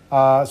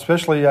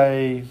 especially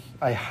a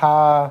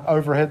high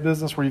overhead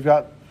business where you've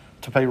got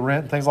to pay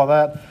rent and things like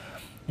that,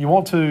 you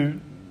want to,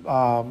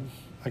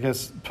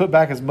 put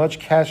back as much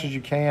cash as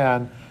you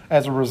can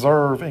as a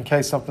reserve in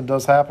case something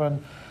does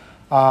happen.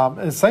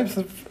 And same,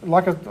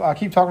 I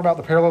keep talking about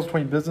the parallels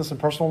between business and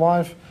personal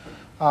life.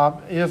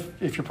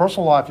 If your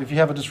personal life, if you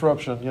have a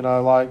disruption,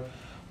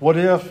 what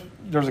if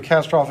there's a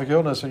catastrophic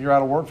illness and you're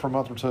out of work for a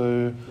month or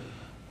two?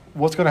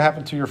 What's going to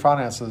happen to your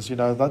finances?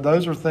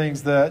 Those are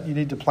things that you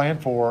need to plan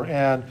for.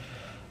 And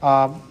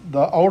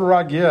the older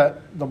I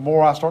get, the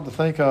more I start to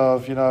think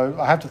of,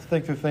 I have to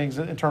think through things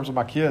in terms of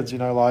my kids,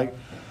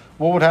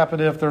 what would happen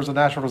if there's a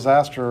natural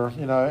disaster,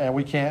 and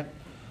we can't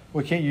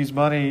use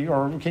money,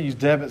 or we can't use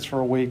debits for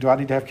a week. Do I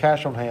need to have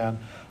cash on hand,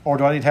 or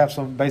do I need to have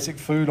some basic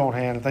food on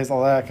hand and things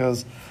like that?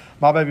 Because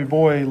my baby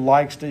boy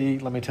likes to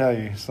eat, let me tell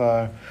you.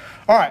 So,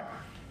 all right.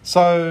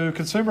 So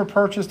consumer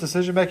purchase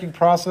decision-making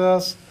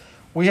process.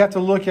 We have to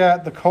look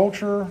at the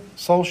culture,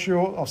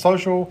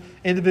 social,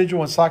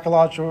 individual, and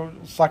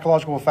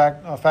psychological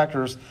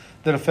factors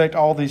that affect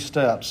all these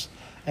steps.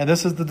 And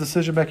this is the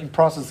decision-making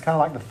process. It's kind of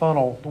like the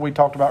funnel that we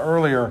talked about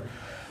earlier.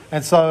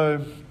 And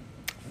so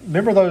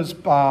remember those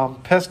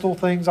pestle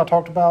things I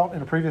talked about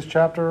in a previous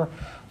chapter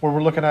where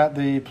we're looking at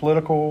the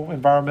political,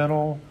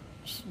 environmental,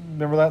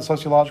 remember that,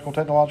 sociological,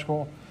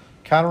 technological?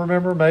 Kind of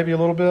remember, maybe a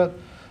little bit.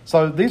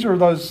 So these are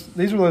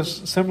those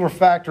similar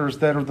factors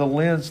that are the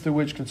lens through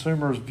which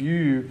consumers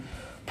view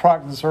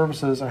products and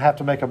services and have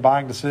to make a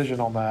buying decision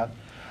on that.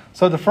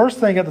 So the first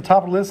thing at the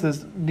top of the list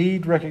is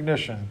need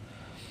recognition.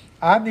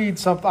 I need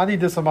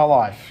this in my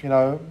life,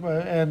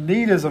 and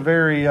need is a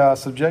very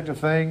subjective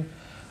thing.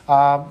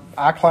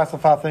 I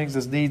classify things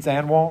as needs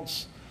and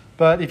wants.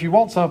 But if you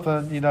want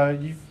something,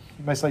 you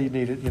may say you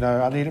need it.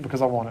 I need it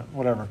because I want it,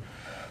 whatever.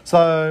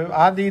 So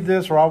I need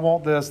this or I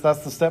want this.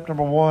 That's the step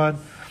number one.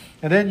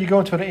 And then you go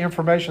into an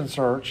information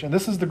search. And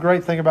this is the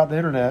great thing about the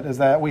internet, is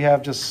that we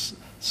have just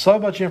so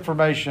much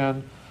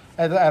information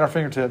at our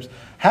fingertips.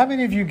 How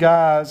many of you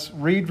guys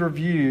read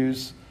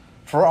reviews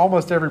for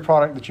almost every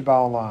product that you buy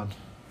online?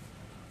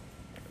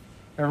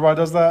 Everybody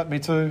does that? Me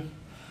too.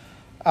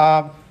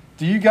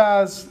 Do you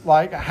guys,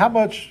 how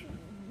much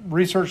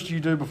research do you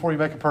do before you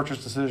make a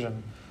purchase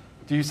decision?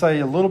 Do you say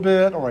a little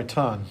bit or a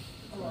ton?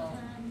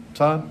 A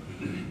ton?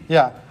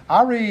 Yeah.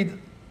 I read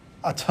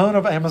a ton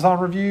of Amazon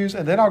reviews,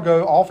 and then I'll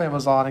go off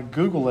Amazon and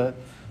Google it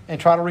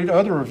and try to read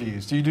other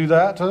reviews. Do you do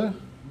that too?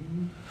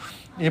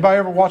 Anybody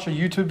ever watch a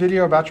YouTube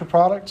video about your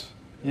product?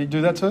 You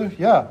do that too?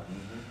 Yeah.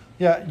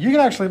 Yeah, you can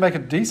actually make a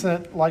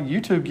decent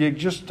YouTube gig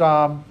just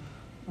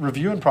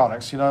reviewing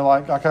products.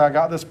 Okay, I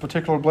got this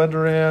particular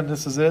blender in,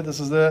 this is it,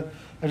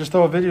 and just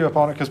throw a video up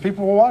on it because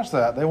people will watch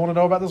that. They want to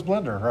know about this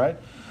blender, right?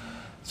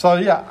 So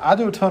yeah, I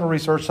do a ton of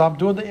research. So I'm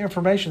doing the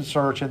information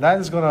search, and that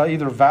is going to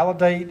either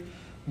validate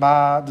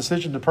my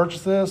decision to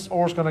purchase this,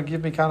 or it's going to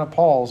give me kind of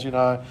pause.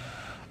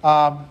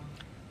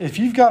 if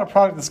you've got a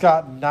product that's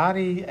got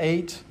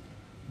 98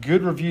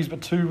 good reviews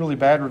but 2 really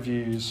bad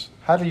reviews,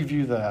 how do you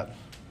view that?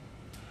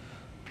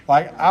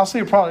 Like, I'll see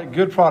a product,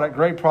 good product,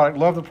 great product,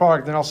 love the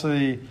product, then I'll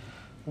see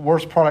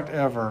worst product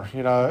ever,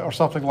 or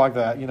something like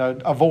that,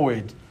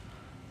 avoid.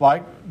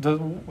 Like,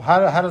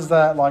 how does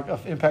that, like,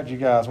 impact you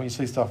guys when you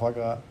see stuff like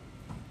that?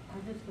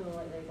 I just feel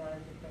like they got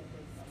it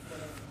affected, like,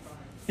 whatever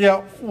price.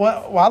 Yeah,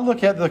 well, I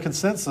look at the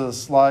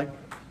consensus, like,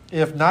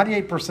 if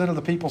 98% of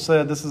the people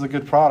said this is a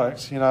good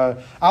product,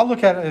 I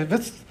look at it,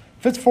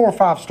 if it's 4 or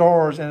 5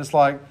 stars and it's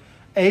like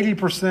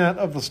 80%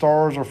 of the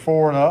stars are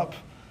 4 and up,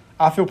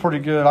 I feel pretty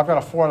good. I've got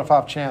a 4 out of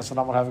 5 chance that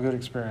I'm going to have a good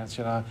experience,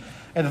 And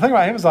the thing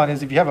about Amazon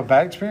is if you have a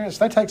bad experience,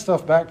 they take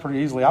stuff back pretty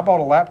easily. I bought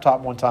a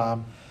laptop one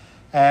time,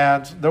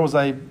 and there was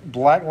a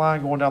black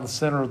line going down the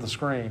center of the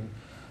screen.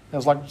 It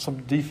was like some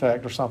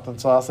defect or something.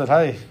 So I said,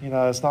 hey,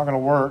 it's not going to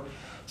work.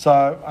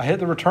 So I hit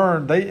the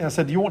return. I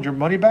said, do you want your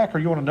money back or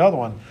you want another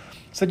one?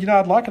 I said,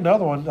 I'd like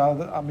another one.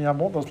 I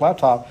want those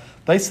laptops.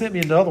 They sent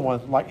me another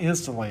one, like,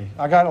 instantly.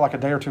 I got it like a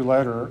day or 2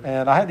 later,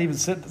 and I hadn't even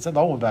sent the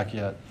old one back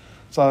yet.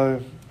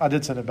 So I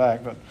did send it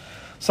back.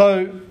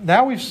 So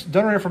now we've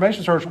done our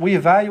information search. We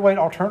evaluate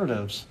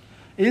alternatives.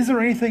 Is there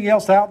anything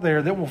else out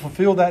there that will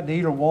fulfill that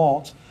need or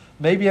want,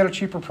 maybe at a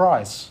cheaper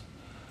price?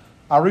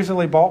 I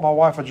recently bought my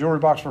wife a jewelry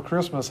box for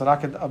Christmas, and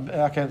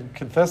I can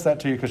confess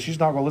that to you because she's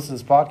not going to listen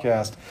to this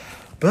podcast.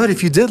 But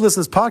if you did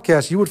listen to this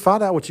podcast, you would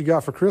find out what you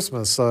got for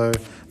Christmas. So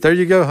there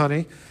you go,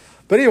 honey.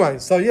 But anyway,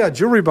 so yeah,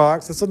 jewelry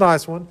box. It's a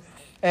nice one.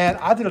 And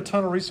I did a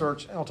ton of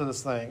research onto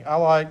this thing.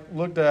 I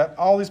looked at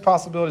all these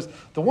possibilities.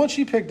 The one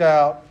she picked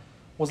out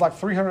was like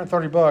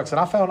 $330, and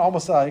I found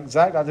almost an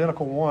exact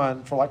identical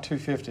one for like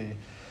 $250.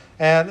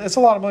 And it's a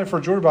lot of money for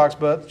a jewelry box,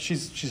 but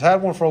she's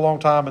had one for a long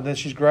time, and then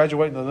she's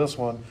graduating to this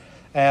one.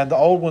 And the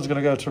old one's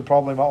going to go to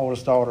probably my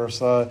oldest daughter.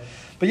 So,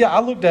 but yeah, I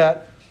looked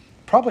at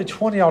probably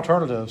 20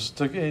 alternatives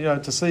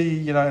to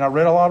see, and I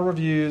read a lot of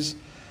reviews,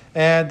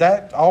 and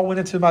that all went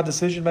into my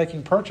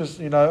decision-making process.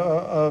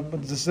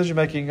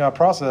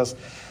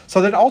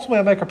 So then ultimately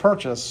I make a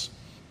purchase,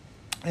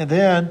 and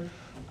then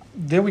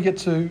we get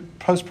to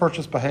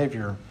post-purchase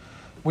behavior.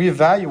 We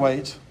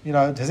evaluate,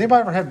 has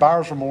anybody ever had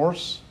buyer's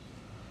remorse?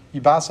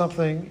 You buy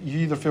something, you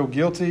either feel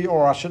guilty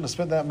or I shouldn't have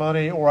spent that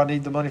money or I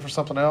need the money for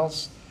something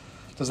else.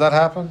 Does that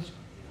happen?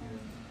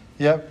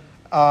 Yep.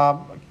 I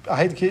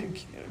hate to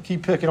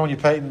keep picking on you,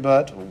 Peyton,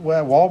 but at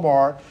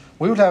Walmart,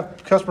 we would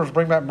have customers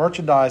bring back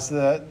merchandise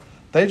that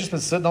they've just been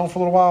sitting on for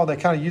a little while. They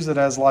kind of use it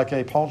as like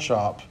a pawn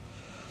shop.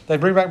 They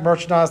bring back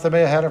merchandise. They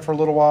may have had it for a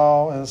little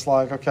while, and it's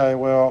like, okay,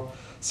 well,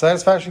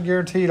 satisfaction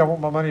guaranteed. I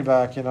want my money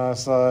back,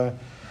 So,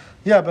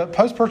 yeah, but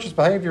post-purchase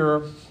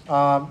behavior,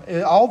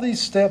 all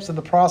these steps in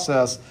the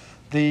process,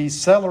 the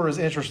seller is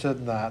interested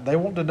in that. They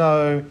want to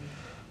know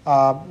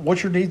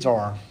what your needs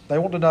are. They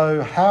want to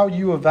know how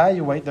you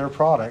evaluate their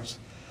products.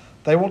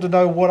 They want to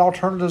know what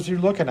alternatives you're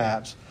looking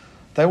at.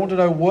 They want to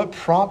know what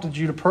prompted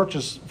you to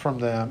purchase from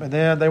them. And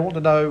then they want to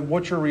know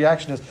what your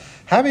reaction is.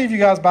 How many of you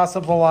guys buy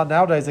something online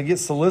nowadays and get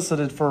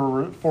solicited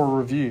for a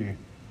review?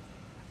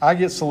 I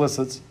get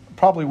solicits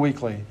probably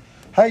weekly.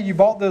 Hey, you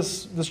bought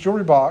this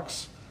jewelry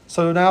box,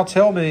 so now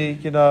tell me,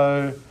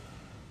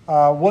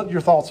 what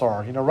your thoughts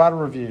are. Write a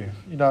review.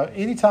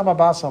 Anytime I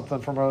buy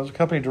something from a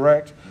company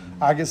direct,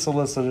 I get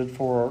solicited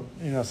for,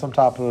 some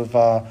type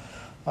of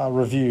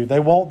review. They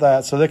want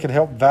that so they can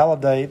help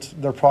validate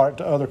their product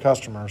to other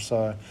customers.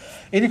 So,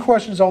 any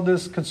questions on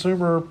this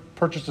consumer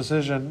purchase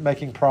decision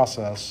making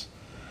process?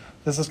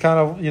 This is kind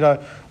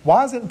of,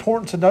 why is it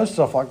important to know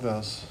stuff like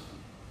this?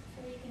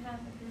 So you can have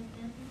a good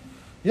business.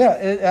 Yeah,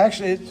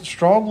 it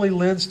strongly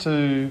lends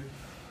to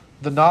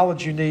the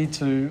knowledge you need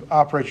to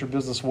operate your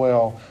business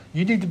well.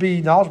 You need to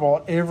be knowledgeable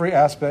on every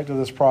aspect of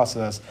this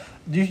process.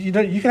 You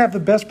can have the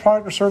best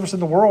product or service in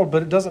the world,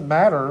 but it doesn't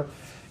matter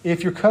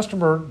if your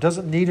customer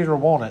doesn't need it or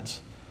want it.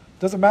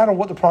 It doesn't matter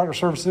what the product or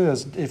service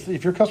is.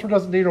 If your customer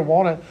doesn't need it or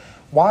want it,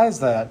 why is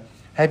that?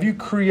 Have you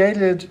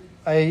created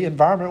an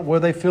environment where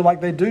they feel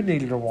like they do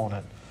need it or want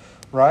it,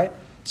 right?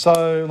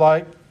 So,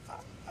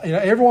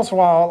 every once in a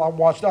while, I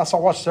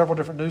watch several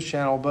different news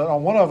channels, but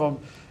on one of them,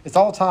 it's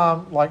all the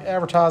time like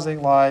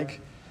advertising,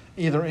 like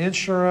either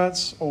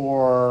insurance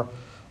or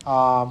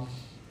how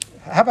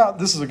about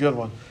this is a good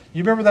one.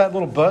 You remember that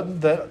little button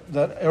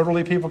that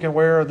elderly people can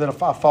wear that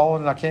if I've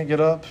fallen and I can't get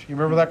up? You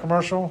remember that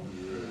commercial?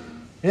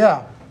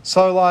 Yeah.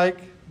 So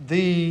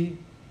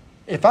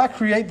if I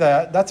create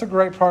that, that's a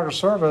great product or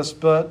service,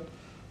 but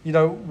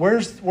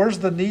where's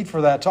the need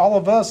for that? To all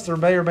of us, there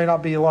may or may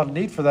not be a lot of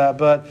need for that.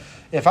 But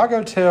if I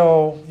go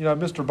tell,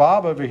 Mr.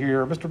 Bob over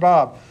here, Mr.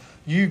 Bob,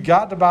 you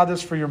got to buy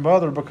this for your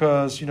mother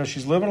because,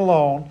 she's living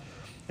alone.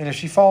 And if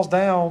she falls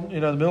down,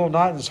 in the middle of the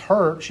night and is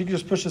hurt, she can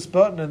just push this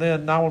button and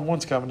then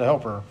 911's coming to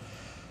help her.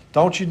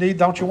 Don't you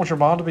want your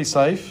mom to be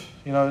safe?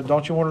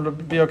 Don't you want her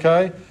to be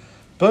okay?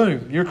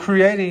 Boom, you're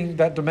creating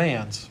that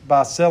demand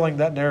by selling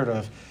that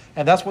narrative.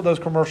 And that's what those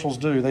commercials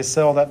do. They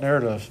sell that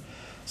narrative.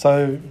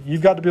 So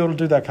you've got to be able to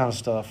do that kind of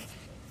stuff.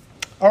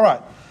 All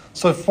right.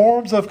 So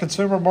forms of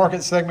consumer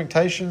market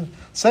segmentation.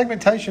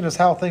 Segmentation is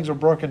how things are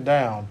broken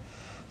down.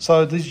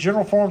 So these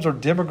general forms are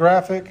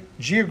demographic,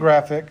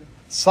 geographic,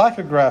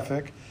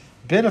 psychographic,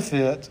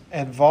 benefit,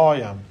 and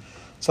volume.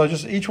 So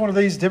just each one of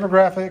these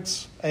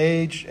demographics,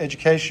 age,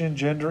 education,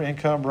 gender,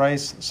 income,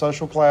 race,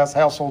 social class,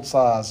 household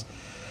size.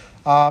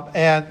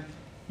 And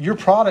your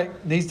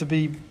product needs to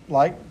be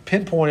like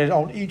pinpointed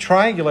on each,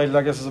 triangulated,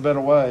 I guess is a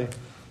better way.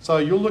 So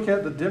you'll look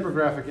at the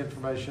demographic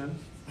information,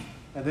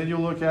 and then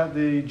you'll look at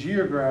the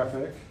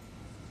geographic,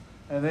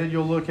 and then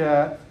you'll look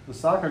at the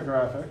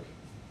psychographic,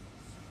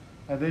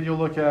 and then you'll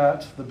look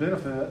at the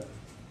benefit,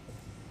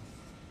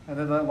 and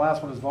then that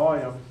last one is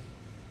volume.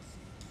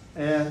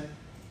 And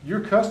your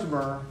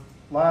customer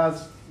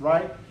lies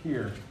right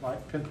here,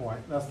 like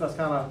pinpoint. That's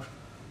kind of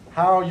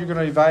how you're going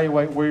to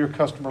evaluate where your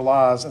customer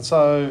lies. And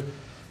so,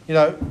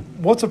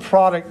 what's a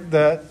product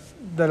that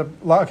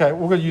okay,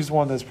 we're going to use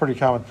one that's pretty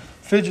common.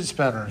 Fidget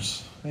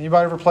spinners.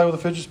 Anybody ever play with a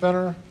fidget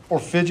spinner or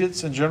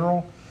fidgets in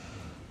general?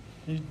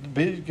 You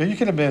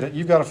can admit it.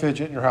 You've got a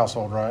fidget in your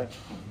household, right?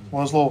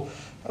 One of those little.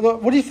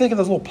 What do you think of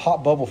those little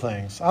pop bubble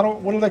things? What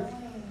are they?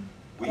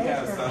 We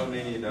have so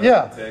many of those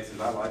Yeah. in Texas.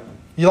 I like them.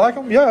 You like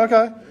them? Yeah.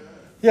 Okay.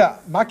 Yeah.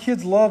 My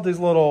kids love these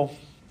little.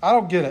 I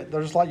don't get it.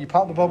 They're just like you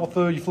pop the bubble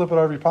through, you flip it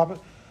over, you pop it.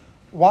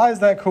 Why is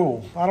that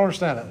cool? I don't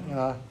understand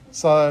it.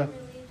 So.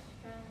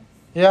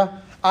 Yeah.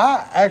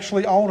 I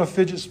actually own a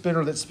fidget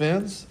spinner that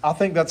spins. I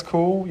think that's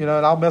cool, and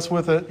I'll mess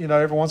with it,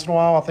 every once in a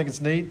while. I think it's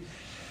neat.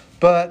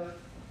 But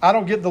I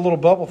don't get the little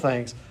bubble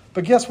things.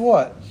 But guess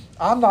what?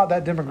 I'm not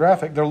that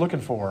demographic they're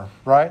looking for,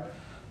 right?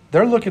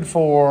 They're looking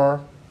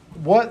for,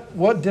 what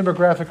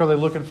demographic are they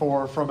looking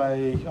for from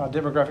a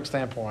demographic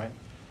standpoint?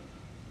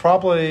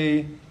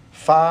 Probably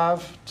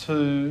 5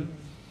 to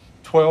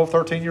 12,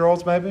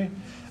 13-year-olds maybe.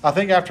 I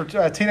think after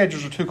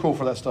teenagers are too cool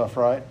for that stuff,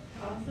 right?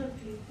 Also,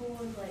 people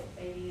with like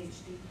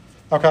ADHD.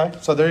 Okay,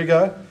 so there you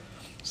go.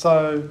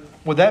 So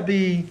would that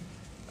be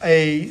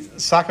a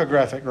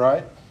psychographic,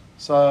 right?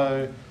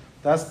 So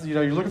that's,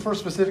 you're looking for a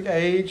specific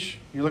age,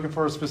 you're looking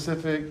for a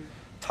specific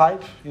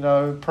type,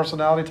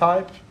 personality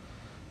type.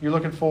 You're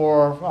looking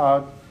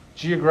for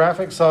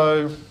geographic.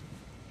 So,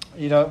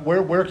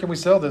 where can we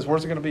sell this?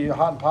 Where's it going to be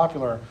hot and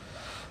popular?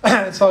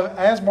 And so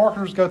as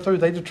marketers go through,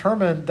 they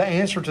determine the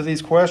answer to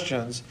these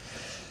questions.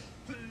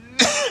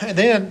 And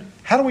then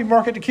how do we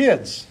market to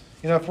kids?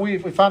 If we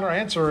find our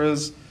answer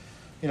is,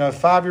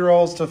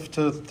 5-year-olds to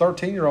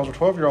 13-year-olds or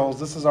 12-year-olds,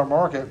 this is our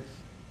market.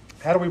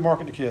 How do we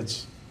market to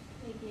kids?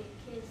 We get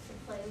kids to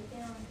play with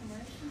it on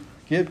commercials.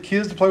 Get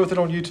kids to play with it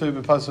on YouTube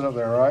and post it up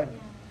there, right?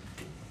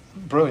 Yeah.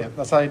 Brilliant.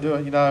 That's how you do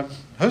it.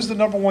 Who's the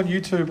number one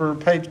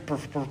YouTuber paid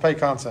for paid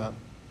content?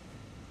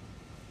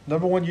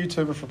 Number one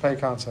YouTuber for paid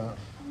content.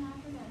 Oh, I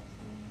forgot.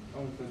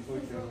 Oh, it's the toy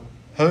channel.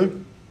 Who?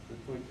 The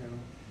toy channel.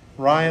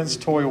 Ryan's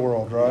Toy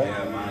World, right?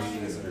 Yeah, my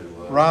sister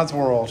loves Ryan's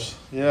World.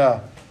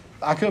 Yeah.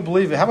 I couldn't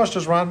believe it. How much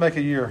does Ryan make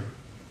a year?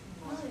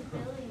 Probably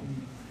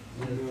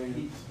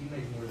billions. He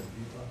makes more than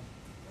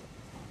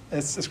you.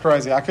 It's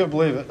crazy. I couldn't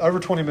believe it. Over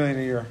 $20 million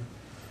a year.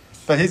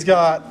 But he's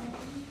got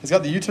the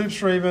YouTube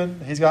streaming.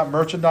 He's got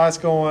merchandise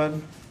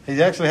going.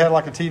 He actually had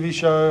like a TV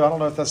show. I don't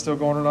know if that's still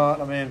going or not.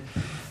 I mean,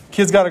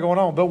 kid's got it going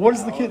on. But what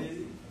is the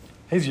kid?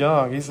 He's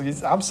young.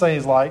 I'm saying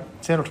he's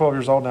like 10 or 12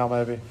 years old now,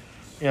 maybe.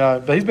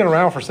 But he's been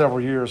around for several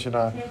years. 10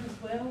 to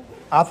 12?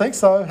 I think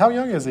so. How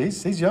young is he?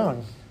 He's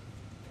young.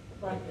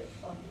 Like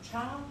a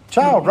child?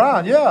 Child,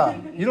 Ryan.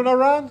 Yeah. You don't know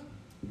Ryan?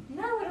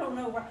 No, I don't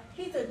know.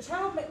 He's a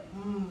child.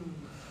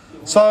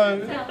 So.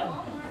 It's at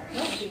Walmart.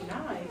 Must be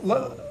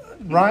nice.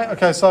 Ryan,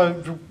 okay,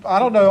 so I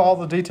don't know all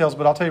the details,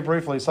 but I'll tell you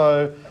briefly.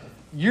 So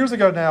years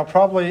ago now,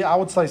 probably I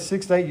would say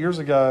 6 to 8 years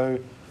ago,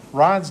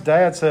 Ryan's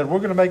dad said, we're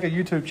going to make a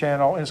YouTube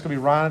channel, and it's going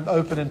to be Ryan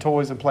opening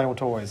toys and playing with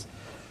toys.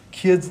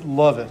 Kids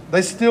love it.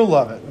 They still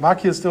love it. My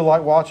kids still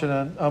like watching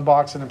and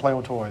unboxing and playing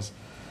with toys.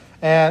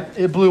 And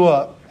it blew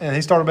up, and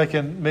he started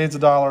making millions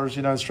of dollars,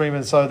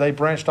 streaming. So they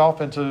branched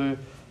off into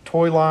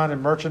toy line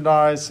and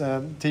merchandise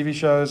and TV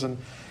shows, and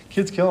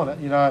kids killing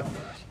it,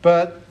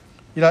 But,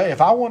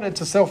 if I wanted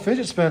to sell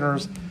fidget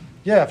spinners,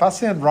 yeah, if I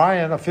send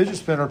Ryan a fidget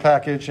spinner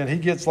package and he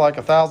gets like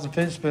 1,000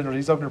 fidget spinners,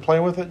 he's open to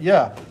playing with it,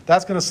 yeah,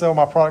 that's going to sell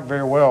my product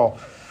very well.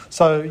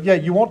 So, yeah,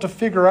 you want to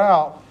figure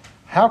out,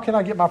 how can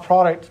I get my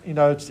product,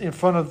 in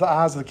front of the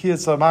eyes of the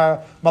kids? So my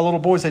little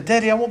boy said,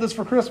 Daddy, I want this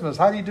for Christmas.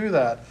 How do you do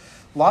that?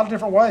 A lot of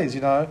different ways,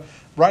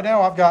 Right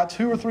now I've got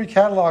 2 or 3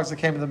 catalogs that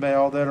came in the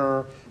mail that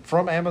are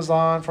from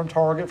Amazon, from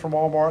Target, from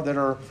Walmart, that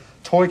are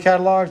toy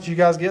catalogs. Do you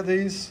guys get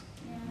these?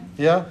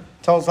 Yeah?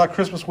 Tell us like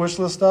Christmas wish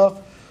list stuff.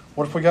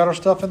 What if we got our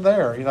stuff in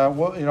there?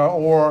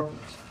 Or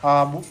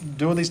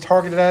doing these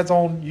targeted ads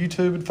on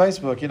YouTube and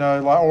Facebook,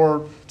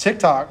 or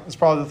TikTok is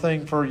probably the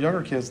thing for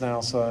younger kids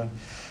now. So,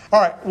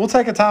 all right, we'll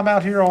take a time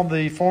out here on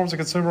the forms of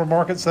consumer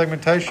market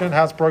segmentation,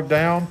 how it's broke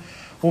down.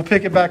 We'll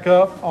pick it back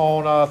up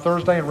on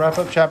Thursday and wrap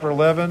up chapter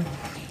 11.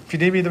 If you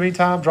need me in the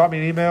meantime, drop me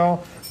an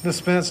email. Ms.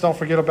 Spence, don't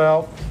forget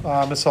about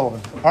Ms. Sullivan.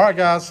 All right,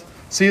 guys.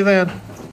 See you then.